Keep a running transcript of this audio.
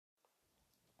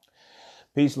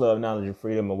Peace, love, knowledge, and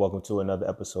freedom, and welcome to another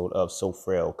episode of So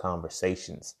Frail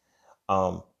Conversations.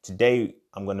 Today,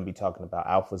 I'm going to be talking about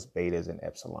alphas, betas, and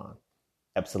epsilons.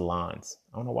 I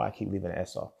don't know why I keep leaving the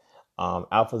S off.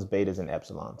 Alphas, betas, and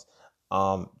epsilons.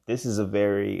 This is a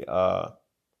very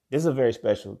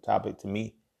special topic to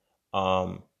me,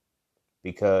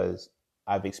 because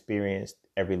I've experienced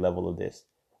every level of this.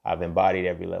 I've embodied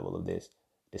every level of this,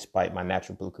 despite my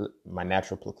natural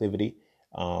proclivity.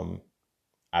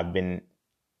 I've been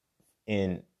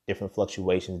in different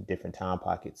fluctuations, different time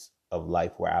pockets of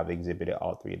life where I've exhibited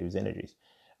all three of these energies,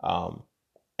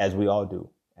 as we all do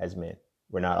as men.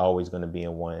 We're not always going to be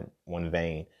in one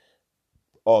vein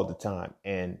all the time.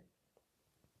 And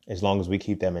as long as we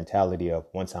keep that mentality of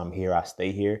once I'm here, I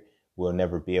stay here, we'll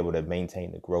never be able to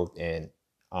maintain the growth and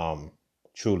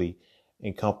truly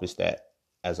encompass that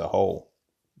as a whole.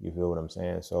 You feel what I'm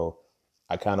saying? So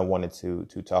I kind of wanted to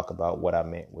talk about what I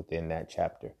meant within that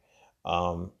chapter.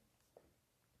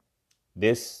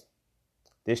 This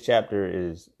chapter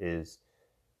is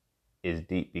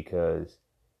deep because,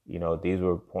 these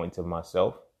were points of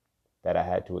myself that I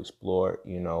had to explore,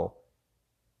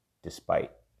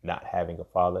 despite not having a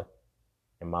father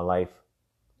in my life.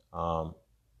 I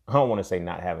don't want to say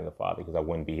not having a father because I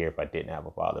wouldn't be here if I didn't have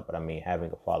a father, but I mean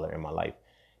having a father in my life,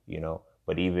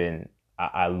 but even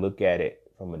I look at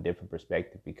it from a different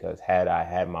perspective, because had I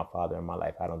had my father in my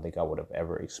life, I don't think I would have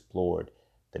ever explored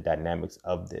the dynamics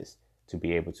of this to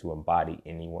be able to embody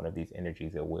any one of these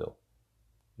energies at will.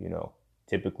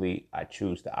 Typically I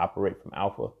choose to operate from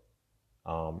alpha.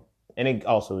 And it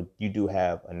also, you do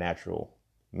have a natural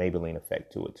Maybelline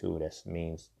effect to it too. That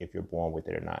means if you're born with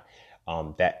it or not,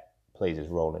 that plays its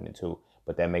role in it too.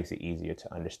 But that makes it easier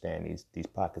to understand these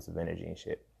pockets of energy and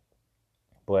shit.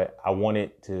 But I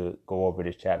wanted to go over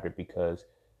this chapter because,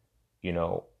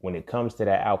 when it comes to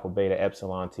that alpha, beta,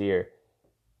 epsilon tier,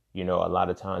 a lot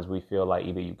of times we feel like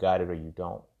either you got it or you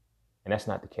don't. And that's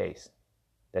not the case.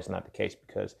 That's not the case,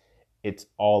 because it's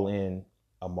all in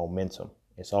a momentum.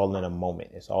 It's all in a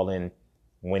moment. It's all in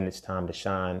when it's time to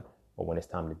shine or when it's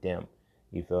time to dim.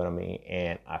 You feel what I mean?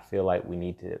 And I feel like we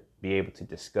need to be able to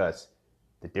discuss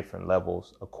the different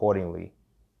levels accordingly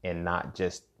and not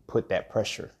just put that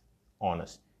pressure on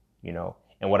us,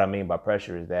 And what I mean by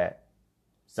pressure is that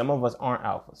some of us aren't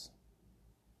alphas,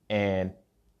 and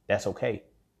that's okay.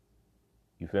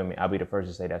 You feel me? I'll be the first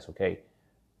to say that's okay.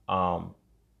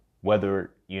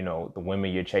 Whether, the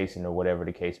women you're chasing or whatever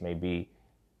the case may be,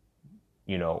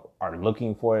 are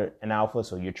looking for an alpha,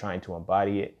 so you're trying to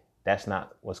embody it. That's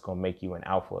not what's going to make you an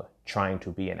alpha, trying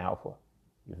to be an alpha.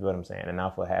 You feel what I'm saying? An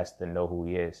alpha has to know who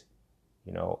he is.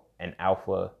 An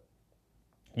alpha,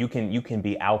 you can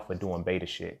be alpha doing beta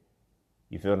shit.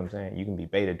 You feel what I'm saying? You can be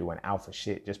beta doing alpha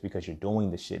shit. Just because you're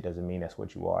doing the shit doesn't mean that's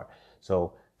what you are.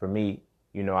 So for me,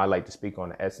 I like to speak on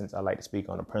the essence. I like to speak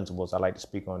on the principles. I like to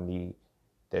speak on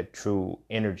the true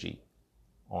energy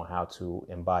on how to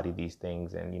embody these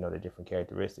things and, the different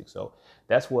characteristics. So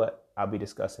that's what I'll be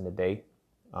discussing today.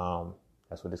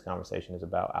 That's what this conversation is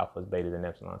about: alphas, betas, and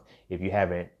epsilons. If you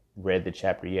haven't read the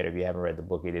chapter yet, if you haven't read the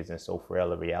book, it is in So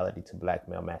Frail, a reality to black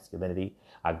male masculinity.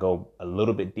 I go a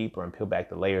little bit deeper and peel back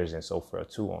the layers in So Frail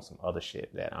too on some other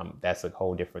shit that's a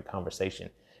whole different conversation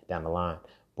down the line.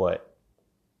 But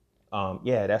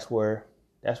that's where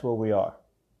we are.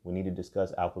 We need to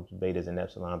discuss alphas, betas, and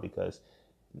epsilon, because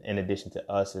in addition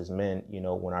to us as men,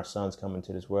 when our sons come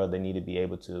into this world, they need to be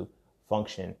able to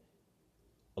function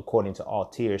according to all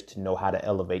tiers, to know how to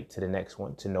elevate to the next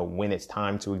one, to know when it's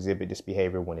time to exhibit this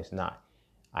behavior, when it's not.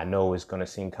 I know it's going to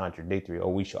seem contradictory,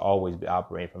 or we should always be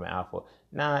operating from an alpha.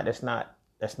 Nah, that's not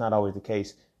always the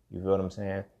case. You feel what I'm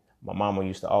saying? My mama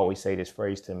used to always say this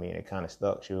phrase to me, and it kind of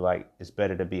stuck. She was like, it's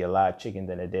better to be a live chicken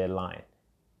than a dead lion.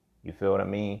 You feel what I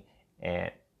mean?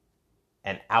 And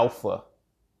an alpha,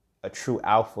 a true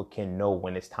alpha, can know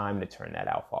when it's time to turn that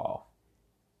alpha off.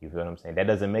 You feel what I'm saying? That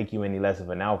doesn't make you any less of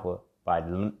an alpha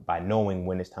by knowing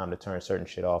when it's time to turn certain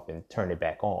shit off and turn it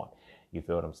back on. You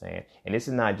feel what I'm saying? And this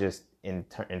is not just in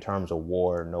terms of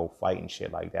war, no fighting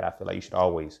shit like that. I feel like you should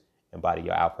always embody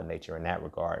your alpha nature in that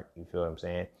regard. You feel what I'm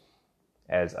saying?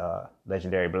 As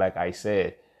legendary Black Ice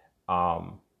said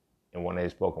in one of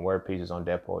his spoken word pieces on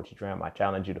Death Poetry Jam, I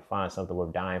challenge you to find something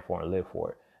worth dying for and live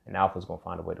for it. An alpha's going to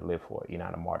find a way to live for it. You're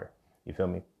not a martyr. You feel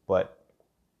me? But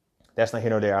that's not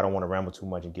here nor there. I don't want to ramble too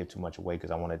much and give too much away,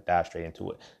 because I want to dive straight into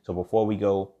it. So before we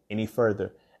go any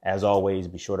further, as always,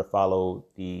 be sure to follow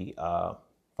me on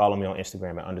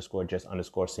Instagram at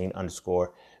 _just_scene_.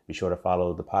 Be sure to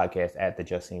follow the podcast at the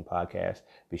Just Scene Podcast.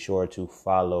 Be sure to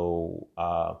follow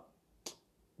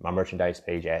my merchandise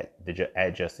page at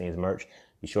Just Scene's Merch.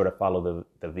 Be sure to follow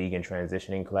the vegan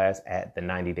transitioning class at the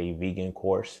 90-day vegan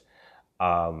course.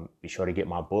 Be sure to get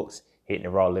my books, Hitting the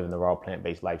Raw, Living the Raw,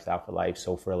 Plant-Based Lifestyle for Life,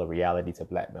 So Frail, A Reality to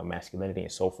Black Male Masculinity,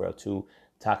 and So Frail 2,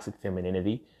 Toxic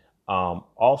Femininity.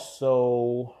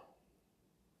 Also,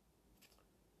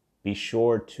 be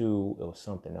sure to, it was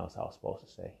something else I was supposed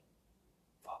to say.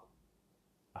 Fuck,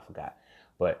 I forgot.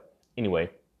 But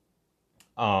anyway,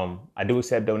 I do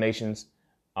accept donations.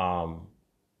 I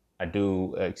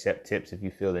do accept tips if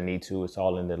you feel the need to. It's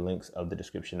all in the links of the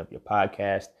description of your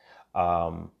podcast.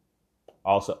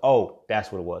 Also, oh,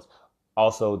 that's what it was.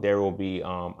 Also, there will be,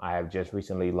 I have just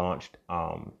recently launched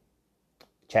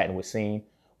Chatting with Scene,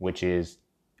 which is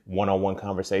one-on-one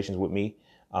conversations with me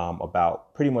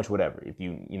about pretty much whatever. If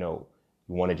you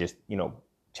want to just,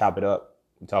 chop it up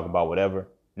and talk about whatever.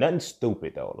 Nothing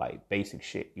stupid, though, like basic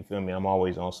shit. You feel me? I'm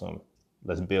always on some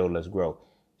let's build, let's grow,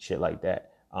 shit like that.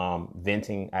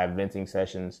 Venting, I have venting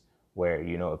sessions where,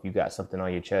 if you got something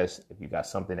on your chest, if you got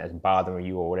something that's bothering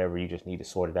you or whatever, you just need to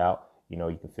sort it out. You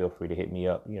can feel free to hit me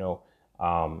up.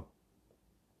 I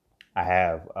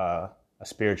have a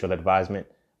spiritual advisement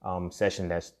session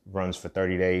that runs for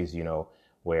 30 days,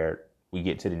 where we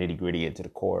get to the nitty gritty, into the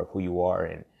core of who you are.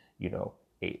 And,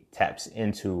 it taps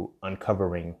into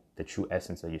uncovering the true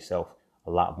essence of yourself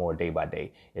a lot more day by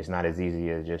day. It's not as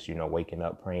easy as just, waking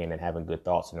up, praying and having good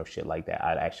thoughts and no shit like that.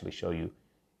 I'd actually show you,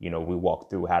 we walk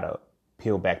through how to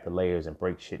peel back the layers and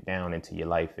break shit down into your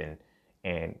life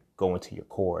and go into your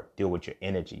core, deal with your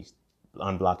energies,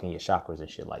 unblocking your chakras and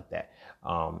shit like that.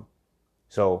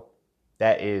 So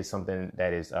that is something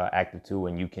that is active too.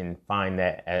 And you can find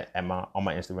that on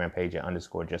my Instagram page at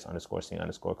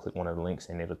 _just_scene_. Click one of the links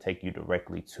and it'll take you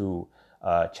directly to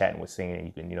Chatting with Scene, and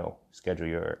you can, schedule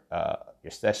your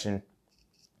session.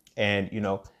 And,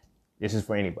 this is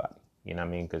for anybody, you know what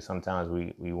I mean? Because sometimes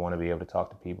we want to be able to talk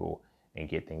to people and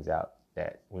get things out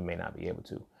that we may not be able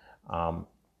to.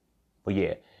 But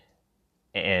yeah,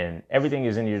 and everything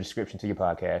is in your description to your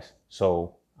podcast.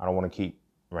 So I don't want to keep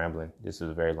rambling. This is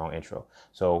a very long intro.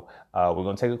 So we're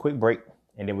going to take a quick break,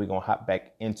 and then we're going to hop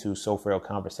back into So Frail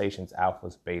Conversations,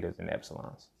 Alphas, Betas, and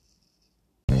Epsilons.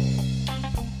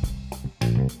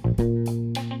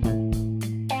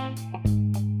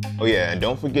 Oh yeah, and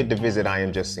don't forget to visit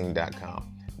IamJustSeen.com.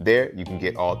 There you can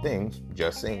get all things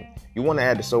Just Seen. You want to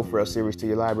add the So Frail series to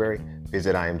your library?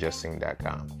 Visit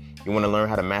IamJustSeen.com. You want to learn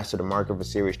how to master the market for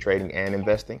serious trading and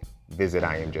investing? Visit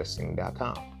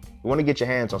IamJustSeen.com. You want to get your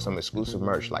hands on some exclusive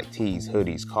merch like tees,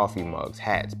 hoodies, coffee mugs,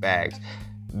 hats, bags?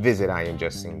 Visit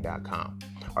IamJustSeen.com.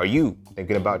 Are you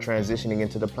thinking about transitioning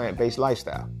into the plant-based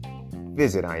lifestyle?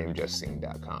 Visit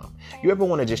IamJustSeen.com. You ever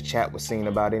want to just chat with Scene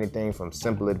about anything from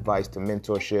simple advice to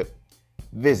mentorship?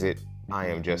 Visit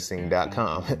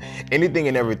IamJustSeen.com. Anything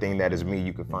and everything that is me,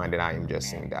 you can find at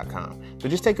IamJustSeen.com. So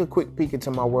just take a quick peek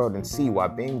into my world and see why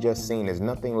being just seen is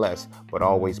nothing less but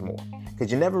always more.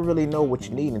 Because you never really know what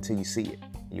you need until you see it.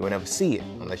 You will never see it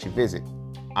unless you visit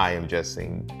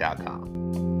IamJustSeen.com.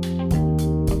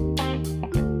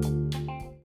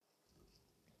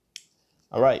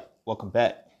 All right, welcome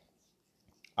back.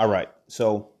 All right,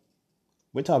 so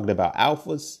we're talking about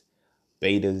alphas,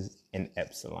 betas, and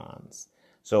epsilons.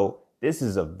 So this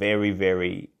is a very,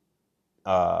 very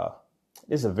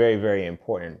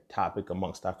important topic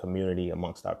amongst our community,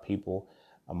 amongst our people,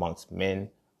 amongst men,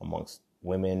 amongst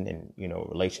women, and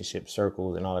relationship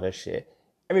circles and all of that shit.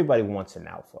 Everybody wants an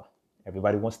alpha.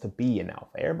 Everybody wants to be an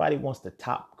alpha. Everybody wants the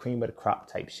top cream of the crop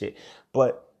type shit.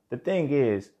 But the thing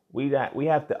is, we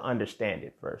have to understand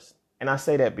it first. And I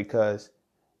say that because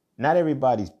not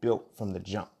everybody's built from the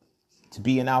jump to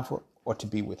be an alpha or to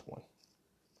be with one.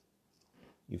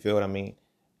 You feel what I mean?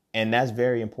 And that's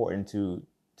very important to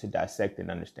dissect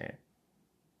and understand.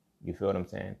 You feel what I'm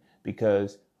saying?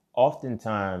 Because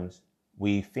oftentimes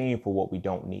we fiend for what we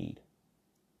don't need.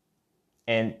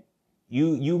 And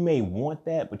you may want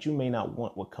that, but you may not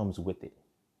want what comes with it.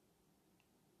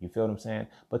 You feel what I'm saying?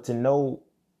 But to know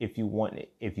if you want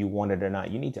it or not,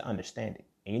 you need to understand it.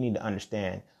 And you need to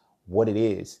understand what it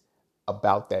is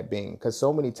about that being. Because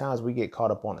so many times we get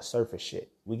caught up on the surface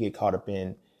shit. We get caught up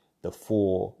in the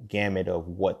full gamut of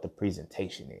what the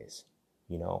presentation is,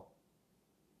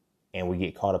 and we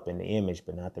get caught up in the image,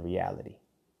 but not the reality.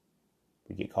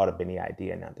 We get caught up in the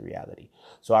idea, not the reality.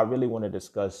 So I really want to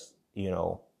discuss,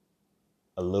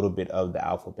 a little bit of the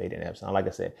alpha, beta, and epsilon. Like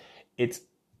I said, it's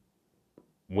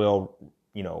well,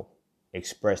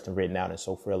 expressed and written out in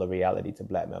So Frail, A Reality to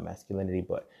Black Male Masculinity.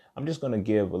 But I'm just going to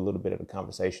give a little bit of the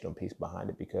conversational piece behind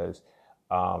it because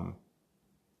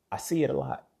I see it a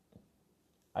lot.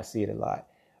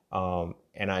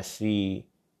 And I see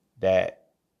that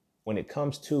when it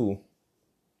comes to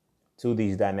to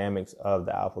these dynamics of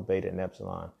the alpha, beta, and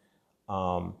epsilon,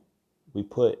 um,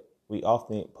 we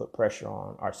often put pressure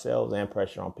on ourselves and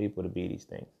pressure on people to be these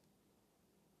things.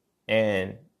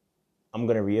 And I'm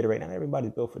going to reiterate, not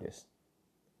everybody's built for this.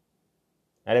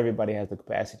 Not everybody has the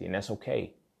capacity, and that's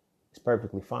okay. It's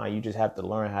perfectly fine. You just have to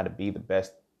learn how to be the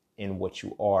best in what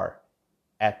you are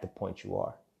at the point you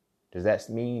are. Does that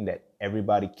mean that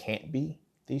everybody can't be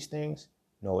these things?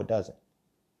 No, it doesn't.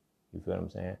 You feel what I'm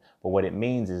saying? But what it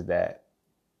means is that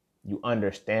you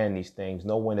understand these things,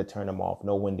 know when to turn them off,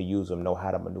 know when to use them, know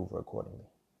how to maneuver accordingly.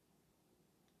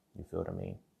 You feel what I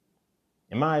mean?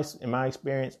 In my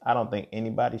experience, I don't think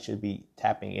anybody should be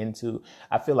tapping into.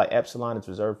 I feel like Epsilon is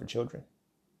reserved for children,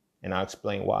 and I'll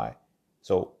explain why.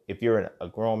 So if you're a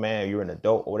grown man, you're an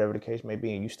adult, or whatever the case may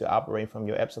be, and you still operate from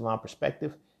your Epsilon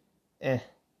perspective, that's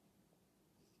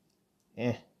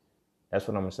what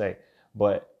I'm gonna say.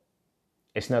 But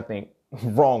it's nothing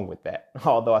wrong with that.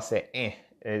 Although I said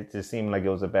it just seemed like it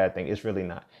was a bad thing. It's really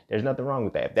not. There's nothing wrong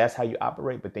with that. If that's how you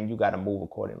operate, but then you got to move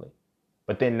accordingly.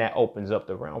 But then that opens up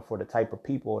the realm for the type of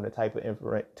people and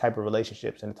the type of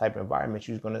relationships and the type of environments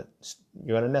you're gonna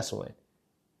nestle in.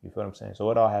 You feel what I'm saying? So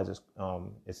it all has its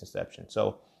inception.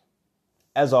 So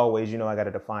as always, I got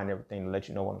to define everything to let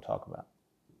you know what I'm talking about.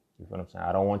 You feel what I'm saying?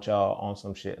 I don't want y'all on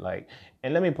some shit like,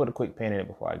 and let me put a quick pin in it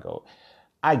before I go.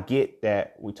 I get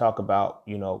that we talk about,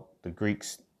 the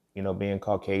Greeks, being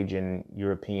Caucasian,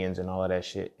 Europeans and all of that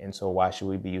shit. And so why should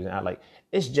we be using it? Like,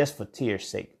 it's just for tear's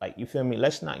sake. Like, you feel me?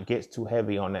 Let's not get too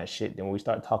heavy on that shit. Then when we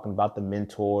start talking about the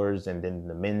mentors and then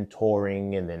the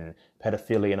mentoring and then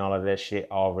pedophilia and all of that shit,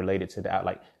 all related to that.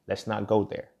 Like, let's not go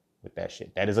there with that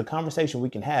shit. That is a conversation we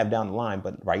can have down the line.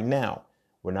 But right now,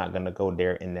 we're not going to go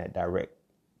there in that direct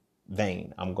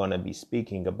vein. I'm going to be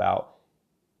speaking about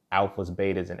alphas,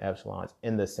 betas, and epsilons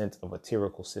in the sense of a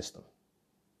theoretical system.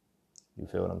 You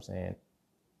feel what I'm saying?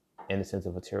 In the sense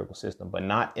of a theoretical system, but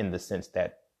not in the sense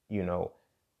that,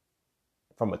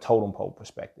 from a totem pole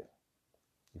perspective.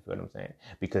 You feel what I'm saying?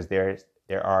 Because there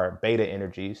are beta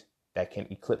energies that can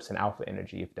eclipse an alpha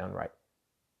energy if done right.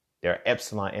 There are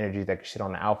epsilon energies that can shit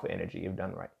on the alpha energy if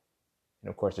done right. And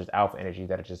of course, there's alpha energies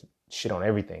that are just shit on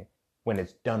everything when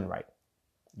it's done right.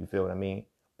 You feel what I mean?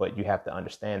 But you have to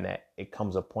understand that it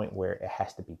comes a point where it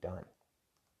has to be done.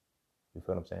 You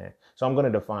feel what I'm saying? So I'm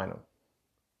going to define them.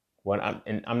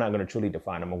 I'm not going to truly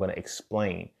define them. I'm going to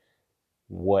explain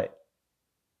what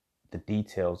the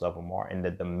details of them are and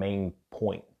the main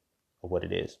point of what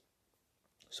it is.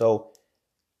 So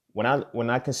when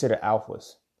I consider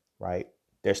alphas, right,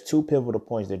 there's two pivotal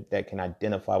points that can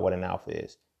identify what an alpha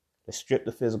is. Let's strip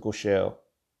the physical shell,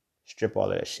 strip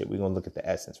all of that shit. We're going to look at the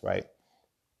essence, right?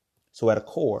 So at a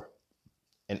core,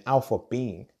 an alpha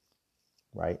being,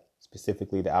 right,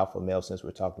 specifically the alpha male, since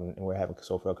we're talking and we're having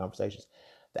so-called conversations,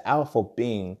 the alpha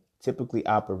being typically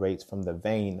operates from the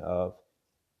vein of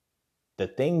the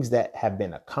things that have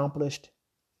been accomplished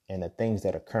and the things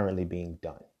that are currently being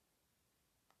done.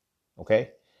 Okay?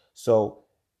 So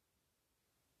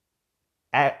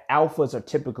alphas are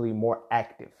typically more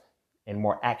active and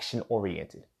more action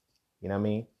oriented. You know what I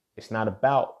mean? It's not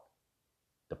about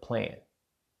the plan.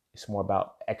 It's more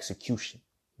about execution.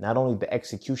 Not only the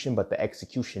execution, but the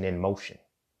execution in motion.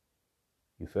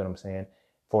 You feel what I'm saying?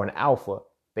 For an alpha,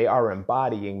 they are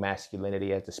embodying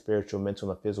masculinity as the spiritual, mental,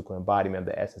 and physical embodiment of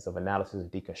the essence of analysis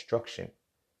and deconstruction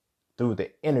through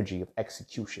the energy of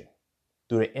execution,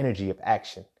 through the energy of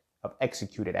action, of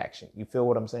executed action. You feel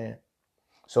what I'm saying?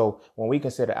 So when we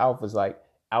consider alphas, like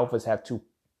alphas have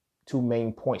two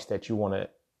main points that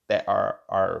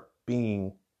are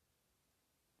being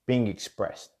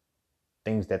expressed.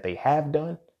 Things that they have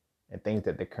done and things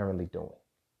that they're currently doing.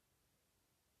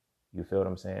 You feel what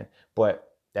I'm saying? But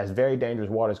that's very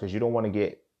dangerous waters because you don't want to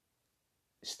get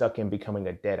stuck in becoming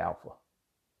a dead alpha.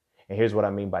 And here's what I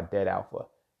mean by dead alpha.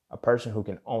 A person who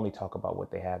can only talk about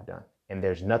what they have done. And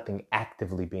there's nothing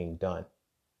actively being done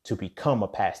to become a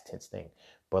past tense thing.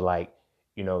 But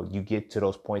you get to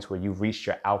those points where you've reached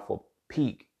your alpha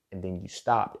peak and then you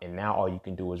stop. And now all you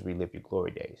can do is relive your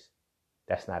glory days.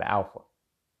 That's not alpha.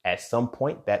 At some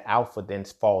point, that alpha then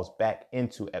falls back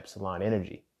into epsilon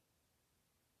energy.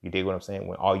 You dig what I'm saying?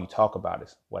 When all you talk about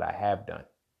is what I have done,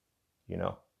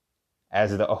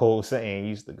 as the old saying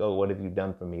used to go, what have you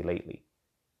done for me lately?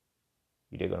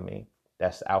 You dig what I mean?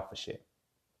 That's alpha shit.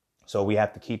 So we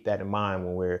have to keep that in mind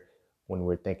when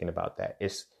we're thinking about that.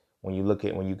 It's when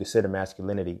you consider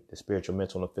masculinity, the spiritual,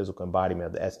 mental, and physical embodiment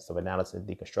of the essence of analysis and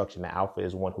deconstruction, the alpha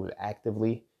is one who is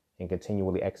actively and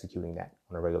continually executing that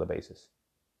on a regular basis.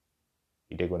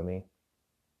 You dig what I mean?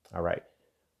 All right.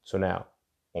 So now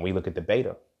when we look at the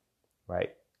beta,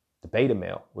 right? The beta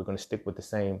male, we're going to stick with the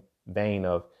same vein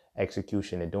of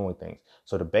execution, and doing things.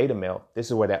 So the beta male, this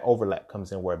is where that overlap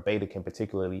comes in, where beta can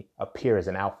particularly appear as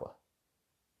an alpha.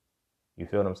 You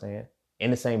feel what I'm saying?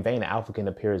 In the same vein, the alpha can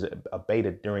appear as a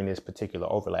beta during this particular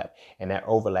overlap. And that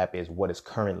overlap is what is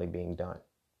currently being done.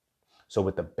 So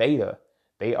with the beta,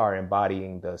 they are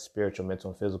embodying the spiritual,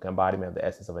 mental, and physical embodiment of the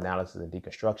essence of analysis and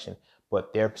deconstruction.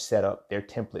 But their setup, their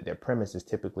template, their premise is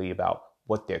typically about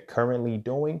what they're currently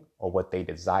doing or what they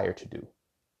desire to do.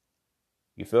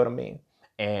 You feel what I mean?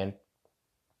 And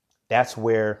that's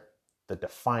where the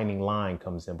defining line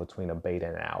comes in between a beta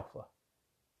and an alpha.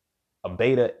 A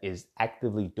beta is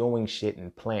actively doing shit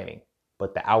and planning,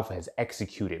 but the alpha has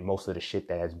executed most of the shit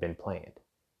that has been planned.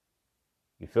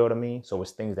 You feel what I mean? So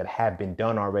it's things that have been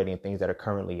done already and things that are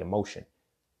currently in motion.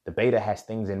 The beta has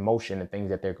things in motion and things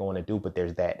that they're going to do, but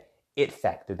there's that it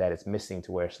factor that is missing,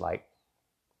 to where it's like,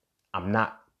 I'm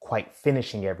not quite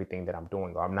finishing everything that I'm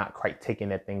doing, or I'm not quite taking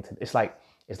that thing to, it's like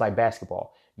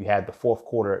basketball. You have the fourth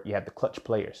quarter, you have the clutch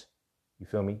players. You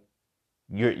feel me?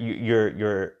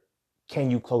 You're can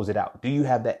you close it out? Do you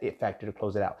have that it factor to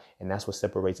close it out? And that's what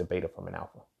separates a beta from an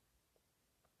alpha.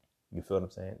 You feel what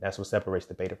I'm saying? That's what separates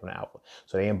the beta from the alpha.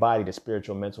 So they embody the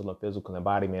spiritual, mental, and physical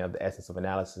embodiment of the essence of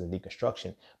analysis and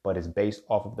deconstruction, but it's based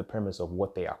off of the premise of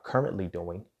what they are currently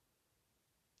doing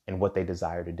and what they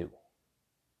desire to do.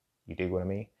 You dig what I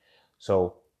mean?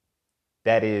 So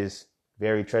that is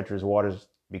very treacherous waters,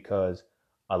 because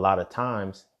a lot of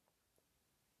times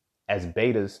as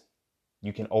betas,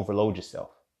 you can overload yourself.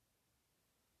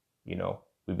 You know,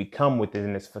 we become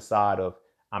within this facade of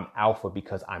I'm alpha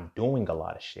because I'm doing a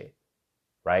lot of shit,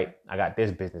 right? I got this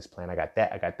business plan. I got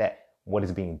that. What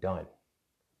is being done?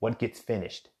 What gets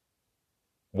finished?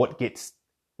 What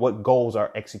goals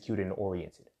are executed and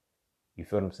oriented? You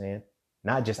feel what I'm saying?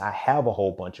 Not just I have a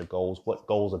whole bunch of goals. What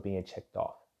goals are being checked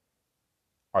off?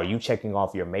 Are you checking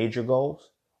off your major goals?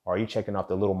 Or are you checking off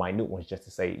the little minute ones just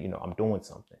to say, you know, I'm doing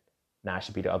something? Now it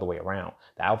should be the other way around.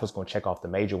 The alpha's going to check off the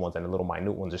major ones, and the little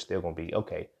minute ones are still going to be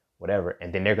okay, whatever.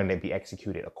 And then they're going to be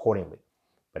executed accordingly.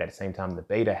 But at the same time, the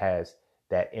beta has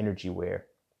that energy where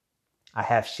I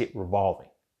have shit revolving.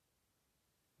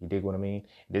 You dig what I mean?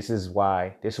 This is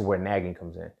where nagging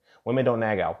comes in. Women don't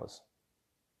nag alphas.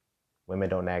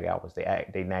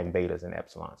 They nag betas and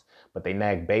epsilons. But they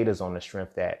nag betas on the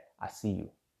strength that I see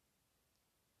you.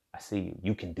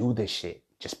 You can do this shit.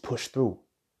 Just push through.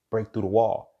 Break through the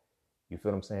wall. You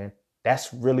feel what I'm saying?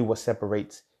 That's really what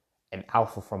separates an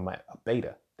alpha from a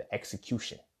beta, the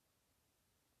execution.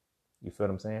 You feel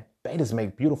what I'm saying? Betas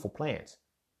make beautiful plans.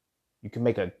 You can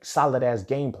make a solid ass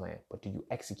game plan, but do you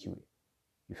execute it?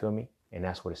 You feel me? And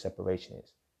that's where the separation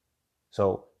is.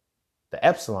 So the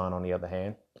epsilon, on the other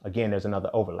hand, again, there's another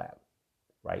overlap,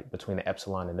 right? Between the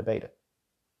epsilon and the beta,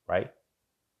 right?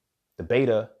 The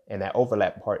beta and that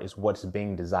overlap part is what's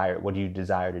being desired. What do you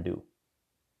desire to do?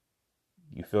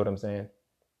 You feel what I'm saying?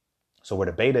 So where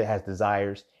the beta has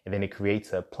desires and then it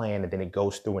creates a plan and then it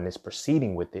goes through and is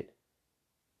proceeding with it,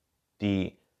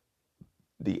 the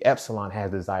epsilon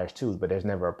has desires too, but there's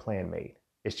never a plan made.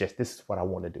 It's just, this is what I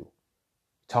want to do.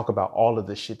 Talk about all of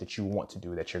the shit that you want to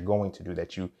do, that you're going to do,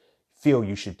 that you feel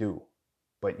you should do,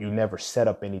 but you never set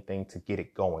up anything to get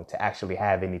it going, to actually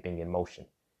have anything in motion.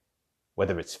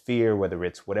 Whether it's fear, whether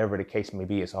it's whatever the case may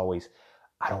be, it's always,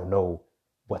 I don't know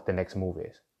what the next move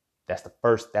is. That's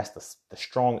the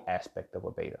strong aspect of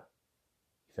a beta.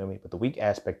 You feel me? But the weak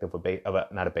aspect of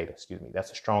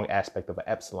that's a strong aspect of an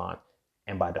epsilon.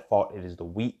 And by default, it is the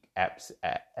weak aspect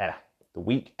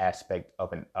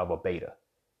of a beta.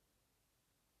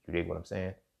 You dig what I'm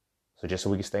saying? So just so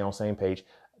we can stay on the same page,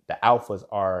 the alphas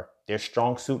their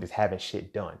strong suit is having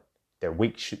shit done. Their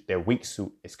weak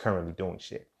suit is currently doing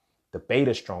shit. The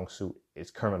beta strong suit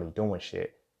is currently doing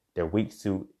shit.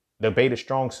 The beta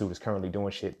strong suit is currently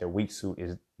doing shit. Their weak suit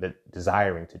is the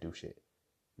desiring to do shit.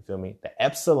 You feel me? The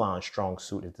epsilon strong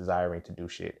suit is desiring to do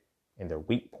shit. And their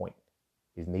weak point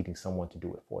is needing someone to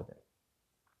do it for them.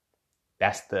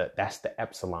 That's the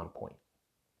epsilon point.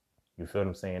 You feel what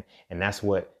I'm saying? And that's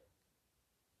what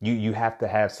you have to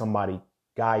have somebody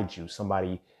guide you,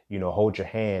 somebody, hold your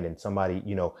hand, and somebody,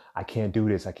 I can't do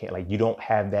this. I can't, you don't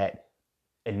have that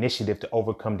initiative to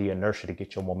overcome the inertia to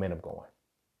get your momentum going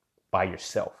by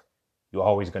yourself. You're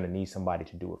always going to need somebody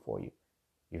to do it for you.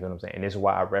 You feel what I'm saying? And this is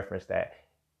why I reference that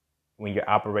when you're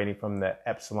operating from the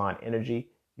epsilon energy,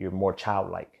 you're more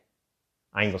childlike.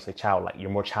 I ain't gonna say childlike. You're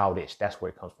more childish. That's where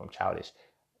it comes from, childish.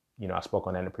 I spoke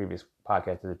on that in the previous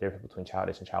podcast. There's a difference between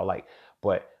childish and childlike.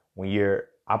 But when you're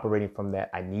operating from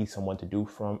that, I need someone to do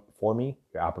for me,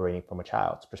 you're operating from a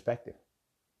child's perspective.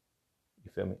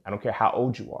 You feel me? I don't care how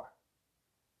old you are.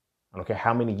 I don't care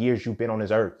how many years you've been on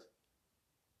this earth.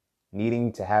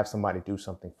 Needing to have somebody do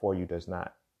something for you does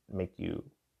not make you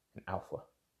an alpha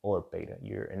or a beta.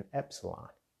 You're an epsilon.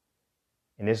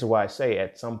 And this is why I say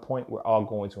at some point we're all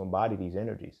going to embody these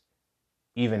energies,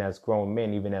 even as grown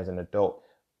men, even as an adult.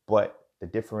 But the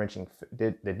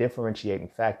differentiating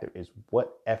factor is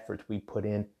what efforts we put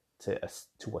in to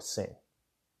ascend.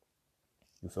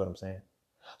 You feel what I'm saying?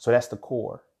 So that's the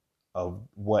core of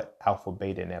what alpha,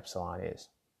 beta, and epsilon is.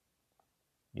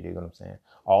 You dig what I'm saying?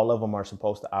 All of them are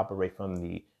supposed to operate from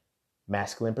the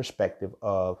masculine perspective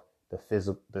of the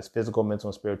physical, mental,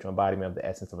 and spiritual embodiment of the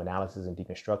essence of analysis and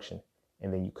deconstruction.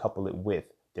 And then you couple it with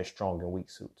their strong and weak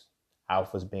suits.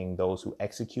 Alphas being those who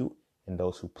execute and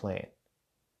those who plan.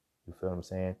 You feel what I'm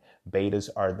saying? Betas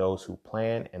are those who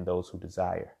plan and those who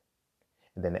desire.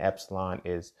 And then the epsilon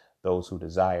is those who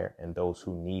desire and those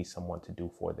who need someone to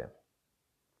do for them.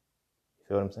 You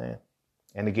feel what I'm saying?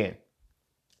 And again,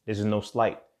 this is no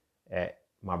slight at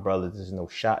my brothers. This is no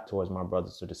shot towards my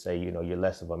brothers to say, you're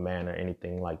less of a man or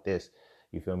anything like this.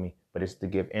 You feel me? But it's to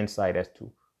give insight as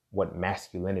to what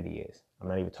masculinity is. I'm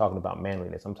not even talking about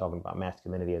manliness. I'm talking about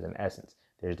masculinity as an essence.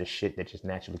 There's the shit that just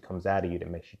naturally comes out of you that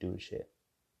makes you do the shit.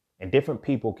 And different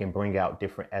people can bring out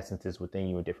different essences within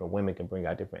you, and different women can bring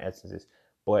out different essences.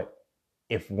 But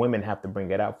if women have to bring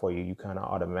it out for you, you kind of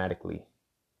automatically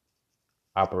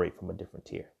operate from a different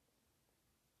tier.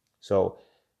 So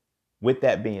with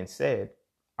that being said,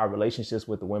 our relationships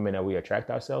with the women that we attract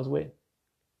ourselves with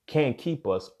can keep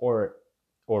us or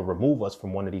remove us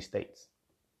from one of these states.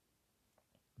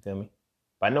 You feel me?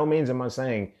 By no means am I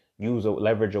saying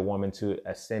leverage a woman to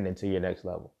ascend into your next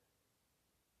level.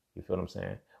 You feel what I'm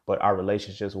saying? But our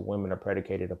relationships with women are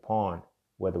predicated upon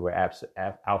whether we're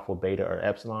alpha, beta, or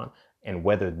epsilon, and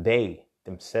whether they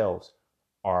themselves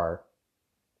are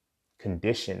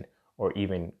conditioned or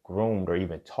even groomed or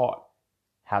even taught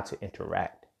how to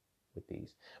interact with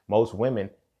these. Most women,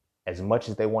 as much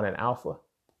as they want an alpha,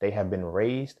 they have been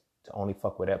raised to only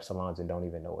fuck with epsilons and don't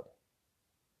even know it.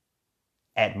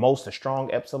 At most, a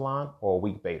strong epsilon or a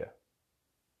weak beta.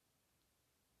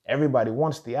 Everybody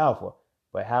wants the alpha,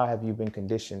 but how have you been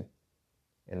conditioned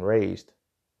and raised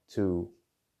to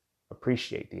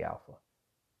appreciate the alpha?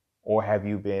 Or have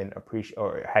you been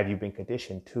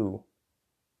conditioned to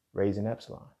raise an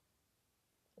epsilon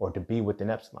or to be with an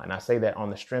epsilon? I say that on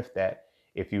the strength that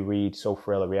if you read So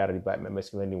Frail, A Reality of Black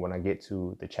Masculinity, when I get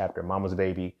to the chapter Mama's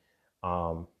Baby,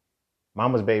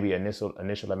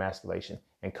 initial emasculation,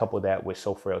 and couple that with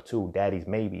So Frail 2, Daddy's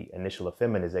Maybe, initial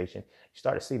effeminization, you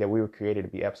start to see that we were created to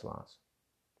be epsilons.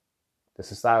 The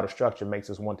societal structure makes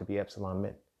us want to be epsilon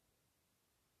men.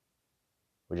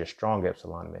 We're just strong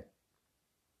epsilon men.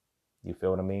 You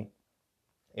feel what I mean?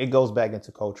 It goes back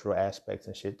into cultural aspects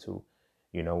and shit too.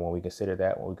 When we consider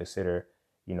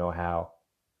how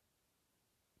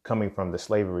coming from the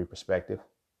slavery perspective,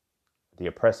 the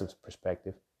oppressive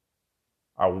perspective,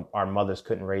 our mothers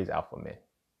couldn't raise alpha men.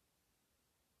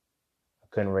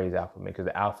 Because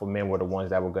the alpha men were the ones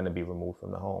that were going to be removed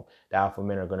from the home. The alpha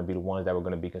men are going to be the ones that were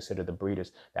going to be considered the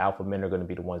breeders. The alpha men are going to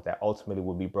be the ones that ultimately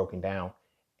will be broken down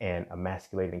and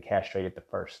emasculated and castrated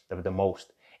the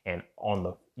most. And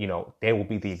they will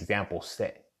be the example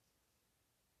set.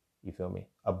 You feel me?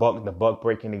 The buck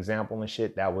breaking example and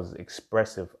shit, that was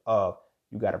expressive of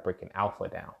you got to break an alpha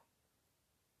down.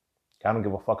 I don't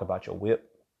give a fuck about your whip.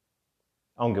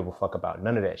 I don't give a fuck about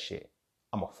none of that shit.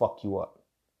 I'm going to fuck you up.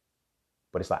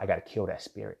 But it's like, I got to kill that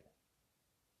spirit.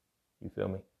 You feel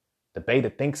me? The beta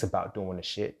thinks about doing the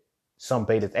shit. Some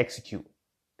betas execute.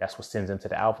 That's what sends them to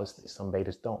the alphas. Some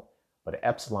betas don't. But the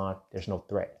epsilon, there's no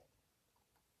threat.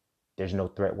 There's no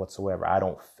threat whatsoever. I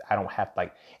don't have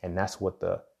and that's what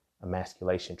the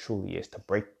emasculation truly is, to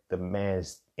break the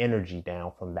man's energy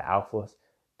down from the alphas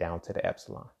down to the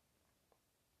epsilon.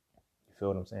 You feel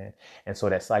what I'm saying? And so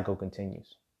that cycle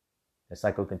continues. The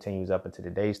cycle continues up into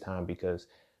today's time because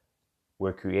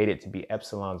we're created to be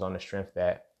epsilons on the strength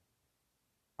that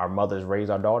our mothers raise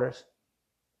our daughters,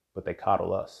 but they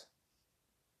coddle us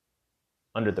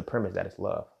under the premise that it's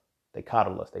love. They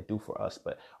coddle us. They do for us.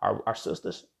 But our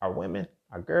sisters, our women,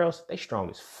 our girls, they strong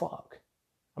as fuck.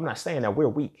 I'm not saying that we're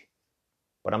weak,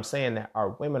 but I'm saying that our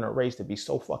women are raised to be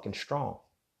so fucking strong.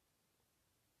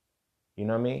 You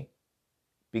know what I mean?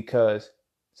 Because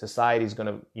society's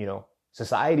going to,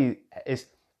 society is,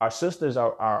 our sisters,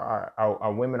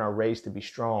 our women are raised to be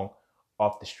strong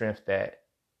off the strength that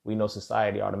we know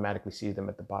society automatically sees them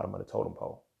at the bottom of the totem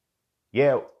pole.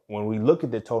 Yeah, when we look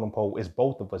at the totem pole, it's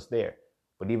both of us there.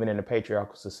 But even in a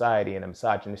patriarchal society and a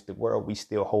misogynistic world, we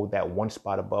still hold that one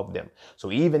spot above them.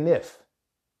 So even if,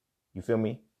 you feel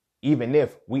me? Even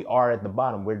if we are at the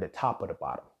bottom, we're the top of the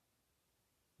bottom.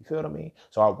 You feel what I mean?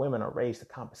 So our women are raised to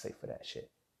compensate for that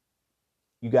shit.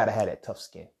 you got to have that tough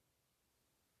skin.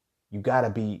 You got to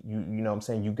be, you know what I'm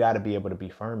saying? You got to be able to be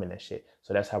firm in that shit.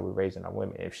 So that's how we're raising our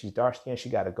women. If she's dark skinned, she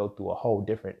got to go through a whole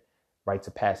different rites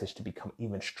of passage to become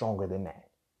even stronger than that.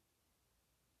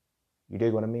 You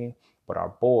dig what I mean? But our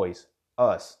boys,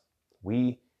 us,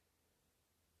 the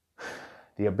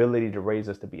ability to raise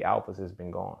us to be alphas has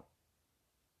been gone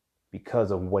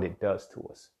because of what it does to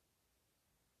us.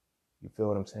 You feel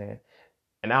what I'm saying?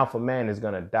 An alpha man is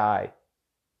going to die.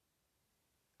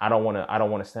 I don't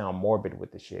want to sound morbid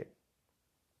with the shit,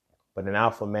 but an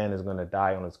alpha man is going to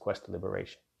die on his quest to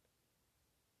liberation.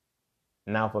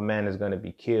 An alpha man is going to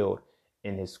be killed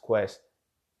in his quest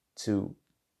to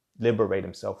liberate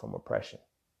himself from oppression.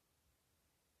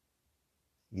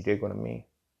 You dig what I mean?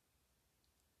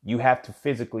 You have to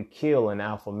physically kill an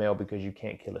alpha male because you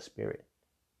can't kill a spirit.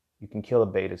 You can kill a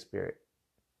beta spirit,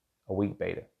 a weak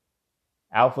beta.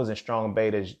 Alphas and strong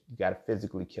betas, you got to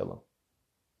physically kill them.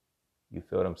 You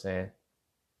feel what I'm saying?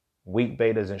 Weak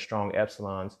betas and strong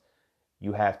epsilons,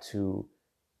 you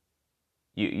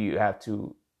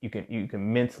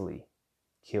can mentally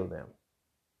kill them.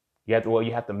 You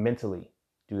have to mentally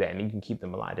do that, and you can keep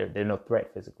them alive. They're no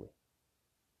threat physically.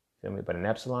 Feel me? But an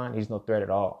epsilon, he's no threat at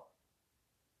all.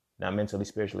 Not mentally,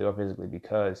 spiritually, or physically,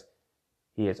 because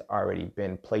he has already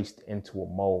been placed into a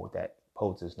mold that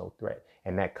poses no threat.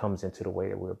 And that comes into the way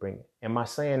that we're bringing. Am I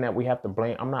saying that we have to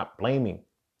blame? I'm not blaming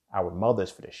our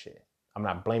mothers for this shit. I'm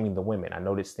not blaming the women. I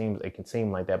know it can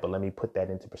seem like that, but let me put that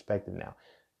into perspective now.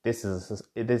 This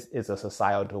is a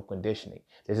societal conditioning.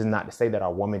 This is not to say that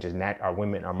our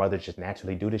mothers just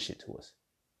naturally do this shit to us.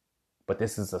 But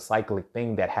this is a cyclic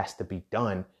thing that has to be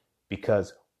done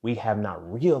because we have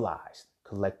not realized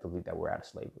collectively that we're out of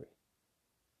slavery.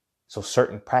 So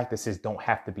certain practices don't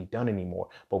have to be done anymore,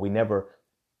 but we never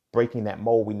breaking that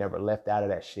mold. We never left out of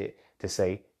that shit to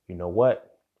say, you know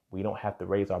what? We don't have to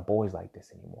raise our boys like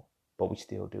this anymore, but we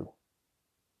still do.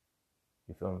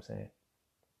 You feel what I'm saying?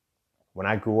 When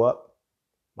I grew up,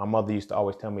 my mother used to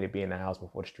always tell me to be in the house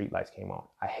before the street lights came on.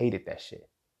 I hated that shit.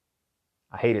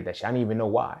 I didn't even know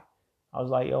why. I was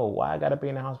like, yo, why I gotta be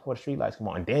in the house before the street lights come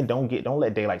on? And then don't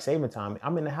let daylight saving time.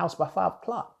 I'm in the house by 5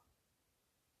 o'clock.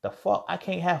 The fuck? I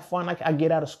can't have fun. Like I get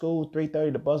out of school,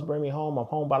 3:30, the bus bring me home. I'm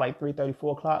home by like 3:30,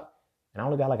 4 o'clock. And I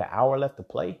only got like an hour left to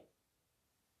play.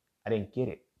 I didn't get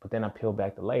it. But then I peeled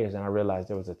back the layers and I realized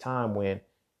there was a time when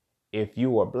if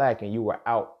you were black and you were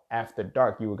out after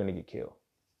dark, you were going to get killed.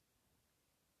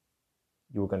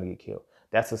 You were going to get killed.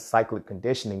 That's a cyclic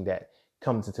conditioning that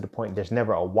comes into the point. There's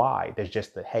never a why. There's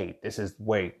just the, hey, this is the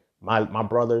way my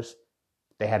brothers,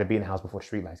 they had to be in the house before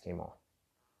streetlights came on.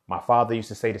 My father used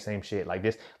to say the same shit like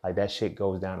this, like that shit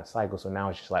goes down a cycle. So now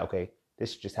it's just like, okay,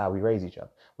 this is just how we raise each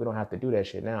other. We don't have to do that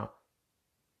shit now,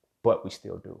 but we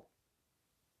still do.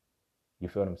 You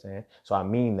feel what I'm saying? So I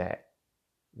mean that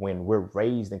when we're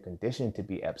raised and conditioned to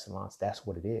be epsilons, that's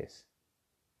what it is.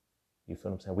 You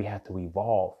feel what I'm saying? We have to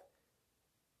evolve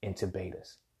into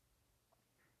betas.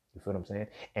 You feel what I'm saying?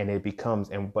 And it becomes,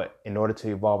 but in order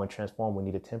to evolve and transform, we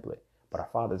need a template. But our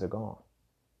fathers are gone.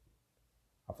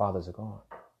 Our fathers are gone.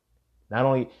 Not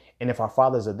only, and if our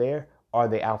fathers are there, are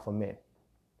they alpha men?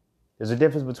 There's a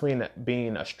difference between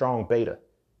being a strong beta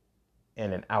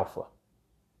and an alpha.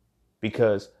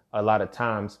 Because a lot of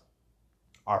times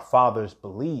our fathers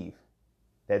believe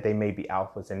that they may be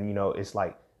alphas. And, it's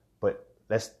like, but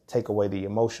let's take away the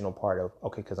emotional part of,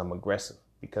 okay, because I'm aggressive,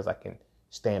 because I can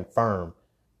stand firm.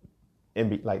 And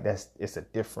be like, it's a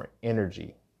different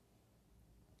energy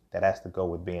that has to go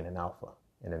with being an alpha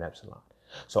and an epsilon.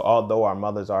 So although our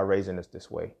mothers are raising us this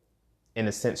way, in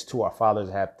a sense too, our fathers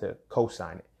have to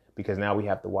co-sign it, because now we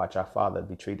have to watch our father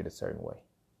be treated a certain way.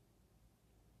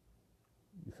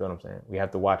 You feel what I'm saying? We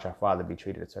have to watch our father be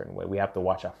treated a certain way. We have to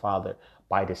watch our father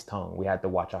bite his tongue. We have to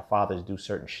watch our fathers do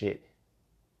certain shit,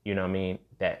 you know what I mean,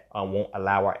 that won't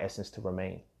allow our essence to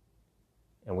remain.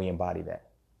 And we embody that.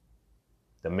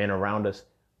 The men around us,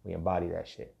 we embody that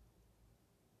shit.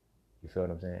 You feel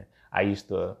what I'm saying? I used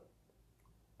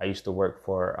to work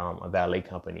for a valet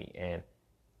company, and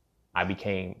I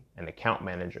became an account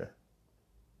manager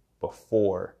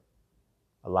before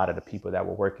a lot of the people that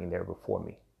were working there before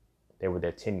me. They were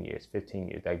there 10 years, 15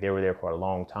 years. Like, they were there for a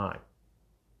long time,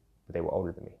 but they were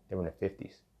older than me. They were in their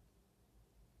 50s.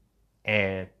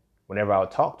 And whenever I would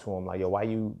talk to them, like, yo, why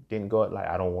you didn't go? Like,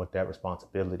 I don't want that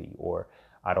responsibility, or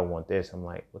I don't want this. I'm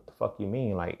like, what the fuck you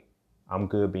mean? Like, I'm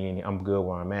good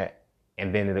where I'm at.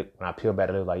 And then when I peel back,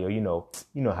 they're like, yo, you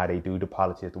know how they do the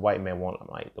politics. The white man won't. I'm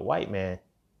like, the white man,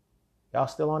 y'all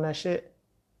still on that shit?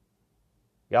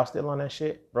 Y'all still on that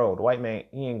shit? Bro, the white man,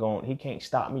 he can't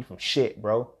stop me from shit,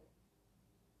 bro.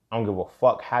 I don't give a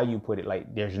fuck how you put it.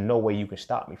 Like, there's no way you can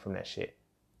stop me from that shit.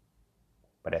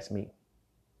 But that's me.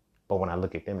 But when I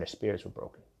look at them, their spirits were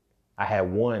broken. I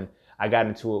got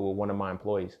into it with one of my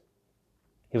employees.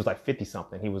 He was like 50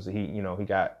 something. He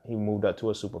moved up to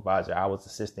a supervisor. I was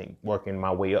assistant, working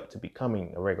my way up to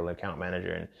becoming a regular account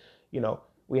manager. And,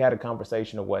 we had a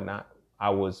conversation or whatnot. I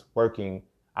was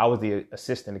the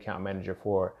assistant account manager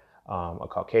for a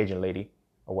Caucasian lady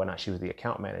or whatnot. She was the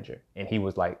account manager. And he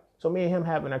was like, so me and him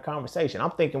having a conversation.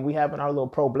 I'm thinking we having our little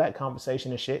pro-black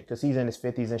conversation and shit, because he's in his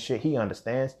 50s and shit. He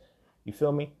understands. You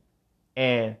feel me?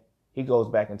 And he goes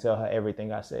back and tell her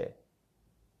everything I said.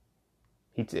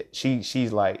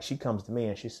 She comes to me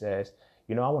and she says,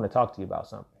 I want to talk to you about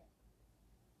something.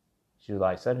 She was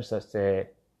like, such and such said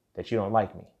that you don't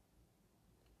like me.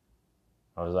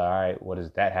 I was like, all right, what does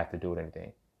that have to do with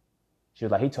anything? She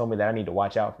was like, he told me that I need to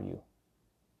watch out for you.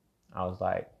 I was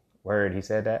like, word, he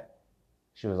said that?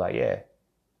 She was like, yeah.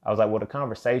 I was like, well, the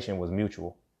conversation was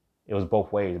mutual. It was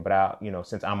both ways. But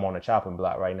since I'm on the chopping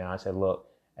block right now, I said, look,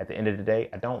 at the end of the day,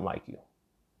 I don't like you.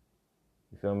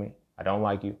 You feel me? I don't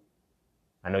like you.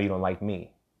 I know you don't like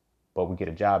me, but we get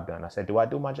a job done. I said, do I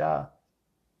do my job?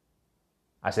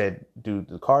 I said, do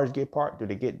the cars get parked? Do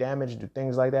they get damaged? Do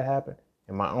things like that happen?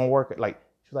 In my own work, she was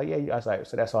like, yeah. I was like,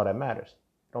 so that's all that matters.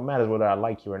 It don't matter whether I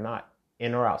like you or not,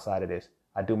 in or outside of this.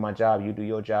 I do my job, you do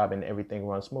your job, and everything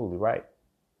runs smoothly, right?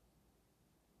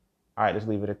 All right, let's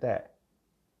leave it at that.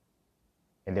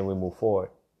 And then we move forward.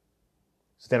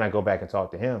 So then I go back and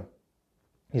talk to him.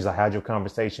 He's like, how'd your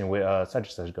conversation with such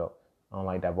and such go? I don't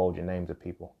like divulging names of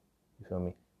people. You feel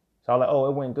me? So I was like, oh,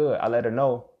 it went good. I let her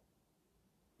know.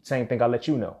 Same thing I let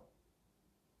you know.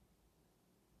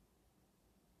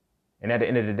 And at the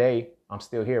end of the day, I'm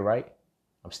still here, right?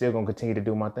 I'm still going to continue to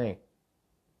do my thing.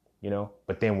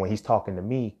 But then when he's talking to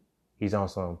me, he's on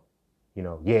some,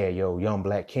 yeah, yo, young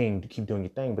black king, keep doing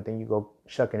your thing. But then you go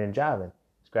shucking and jiving,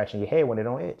 scratching your head when it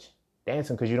don't itch,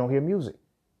 dancing because you don't hear music.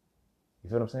 You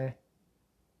feel what I'm saying?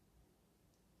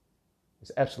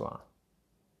 It's Epsilon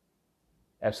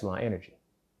energy.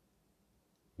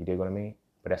 You dig what I mean?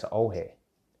 But that's an old head.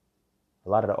 A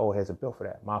lot of the old heads are built for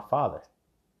that. My father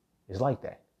is like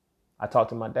that. I talked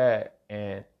to my dad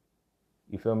and,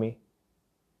 you feel me?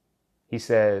 He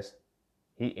says,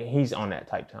 he's on that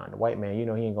type time. The white man, he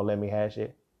ain't gonna let me have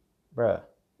shit. Bruh.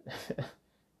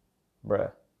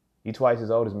 Bruh. You twice as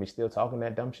old as me, still talking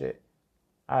that dumb shit?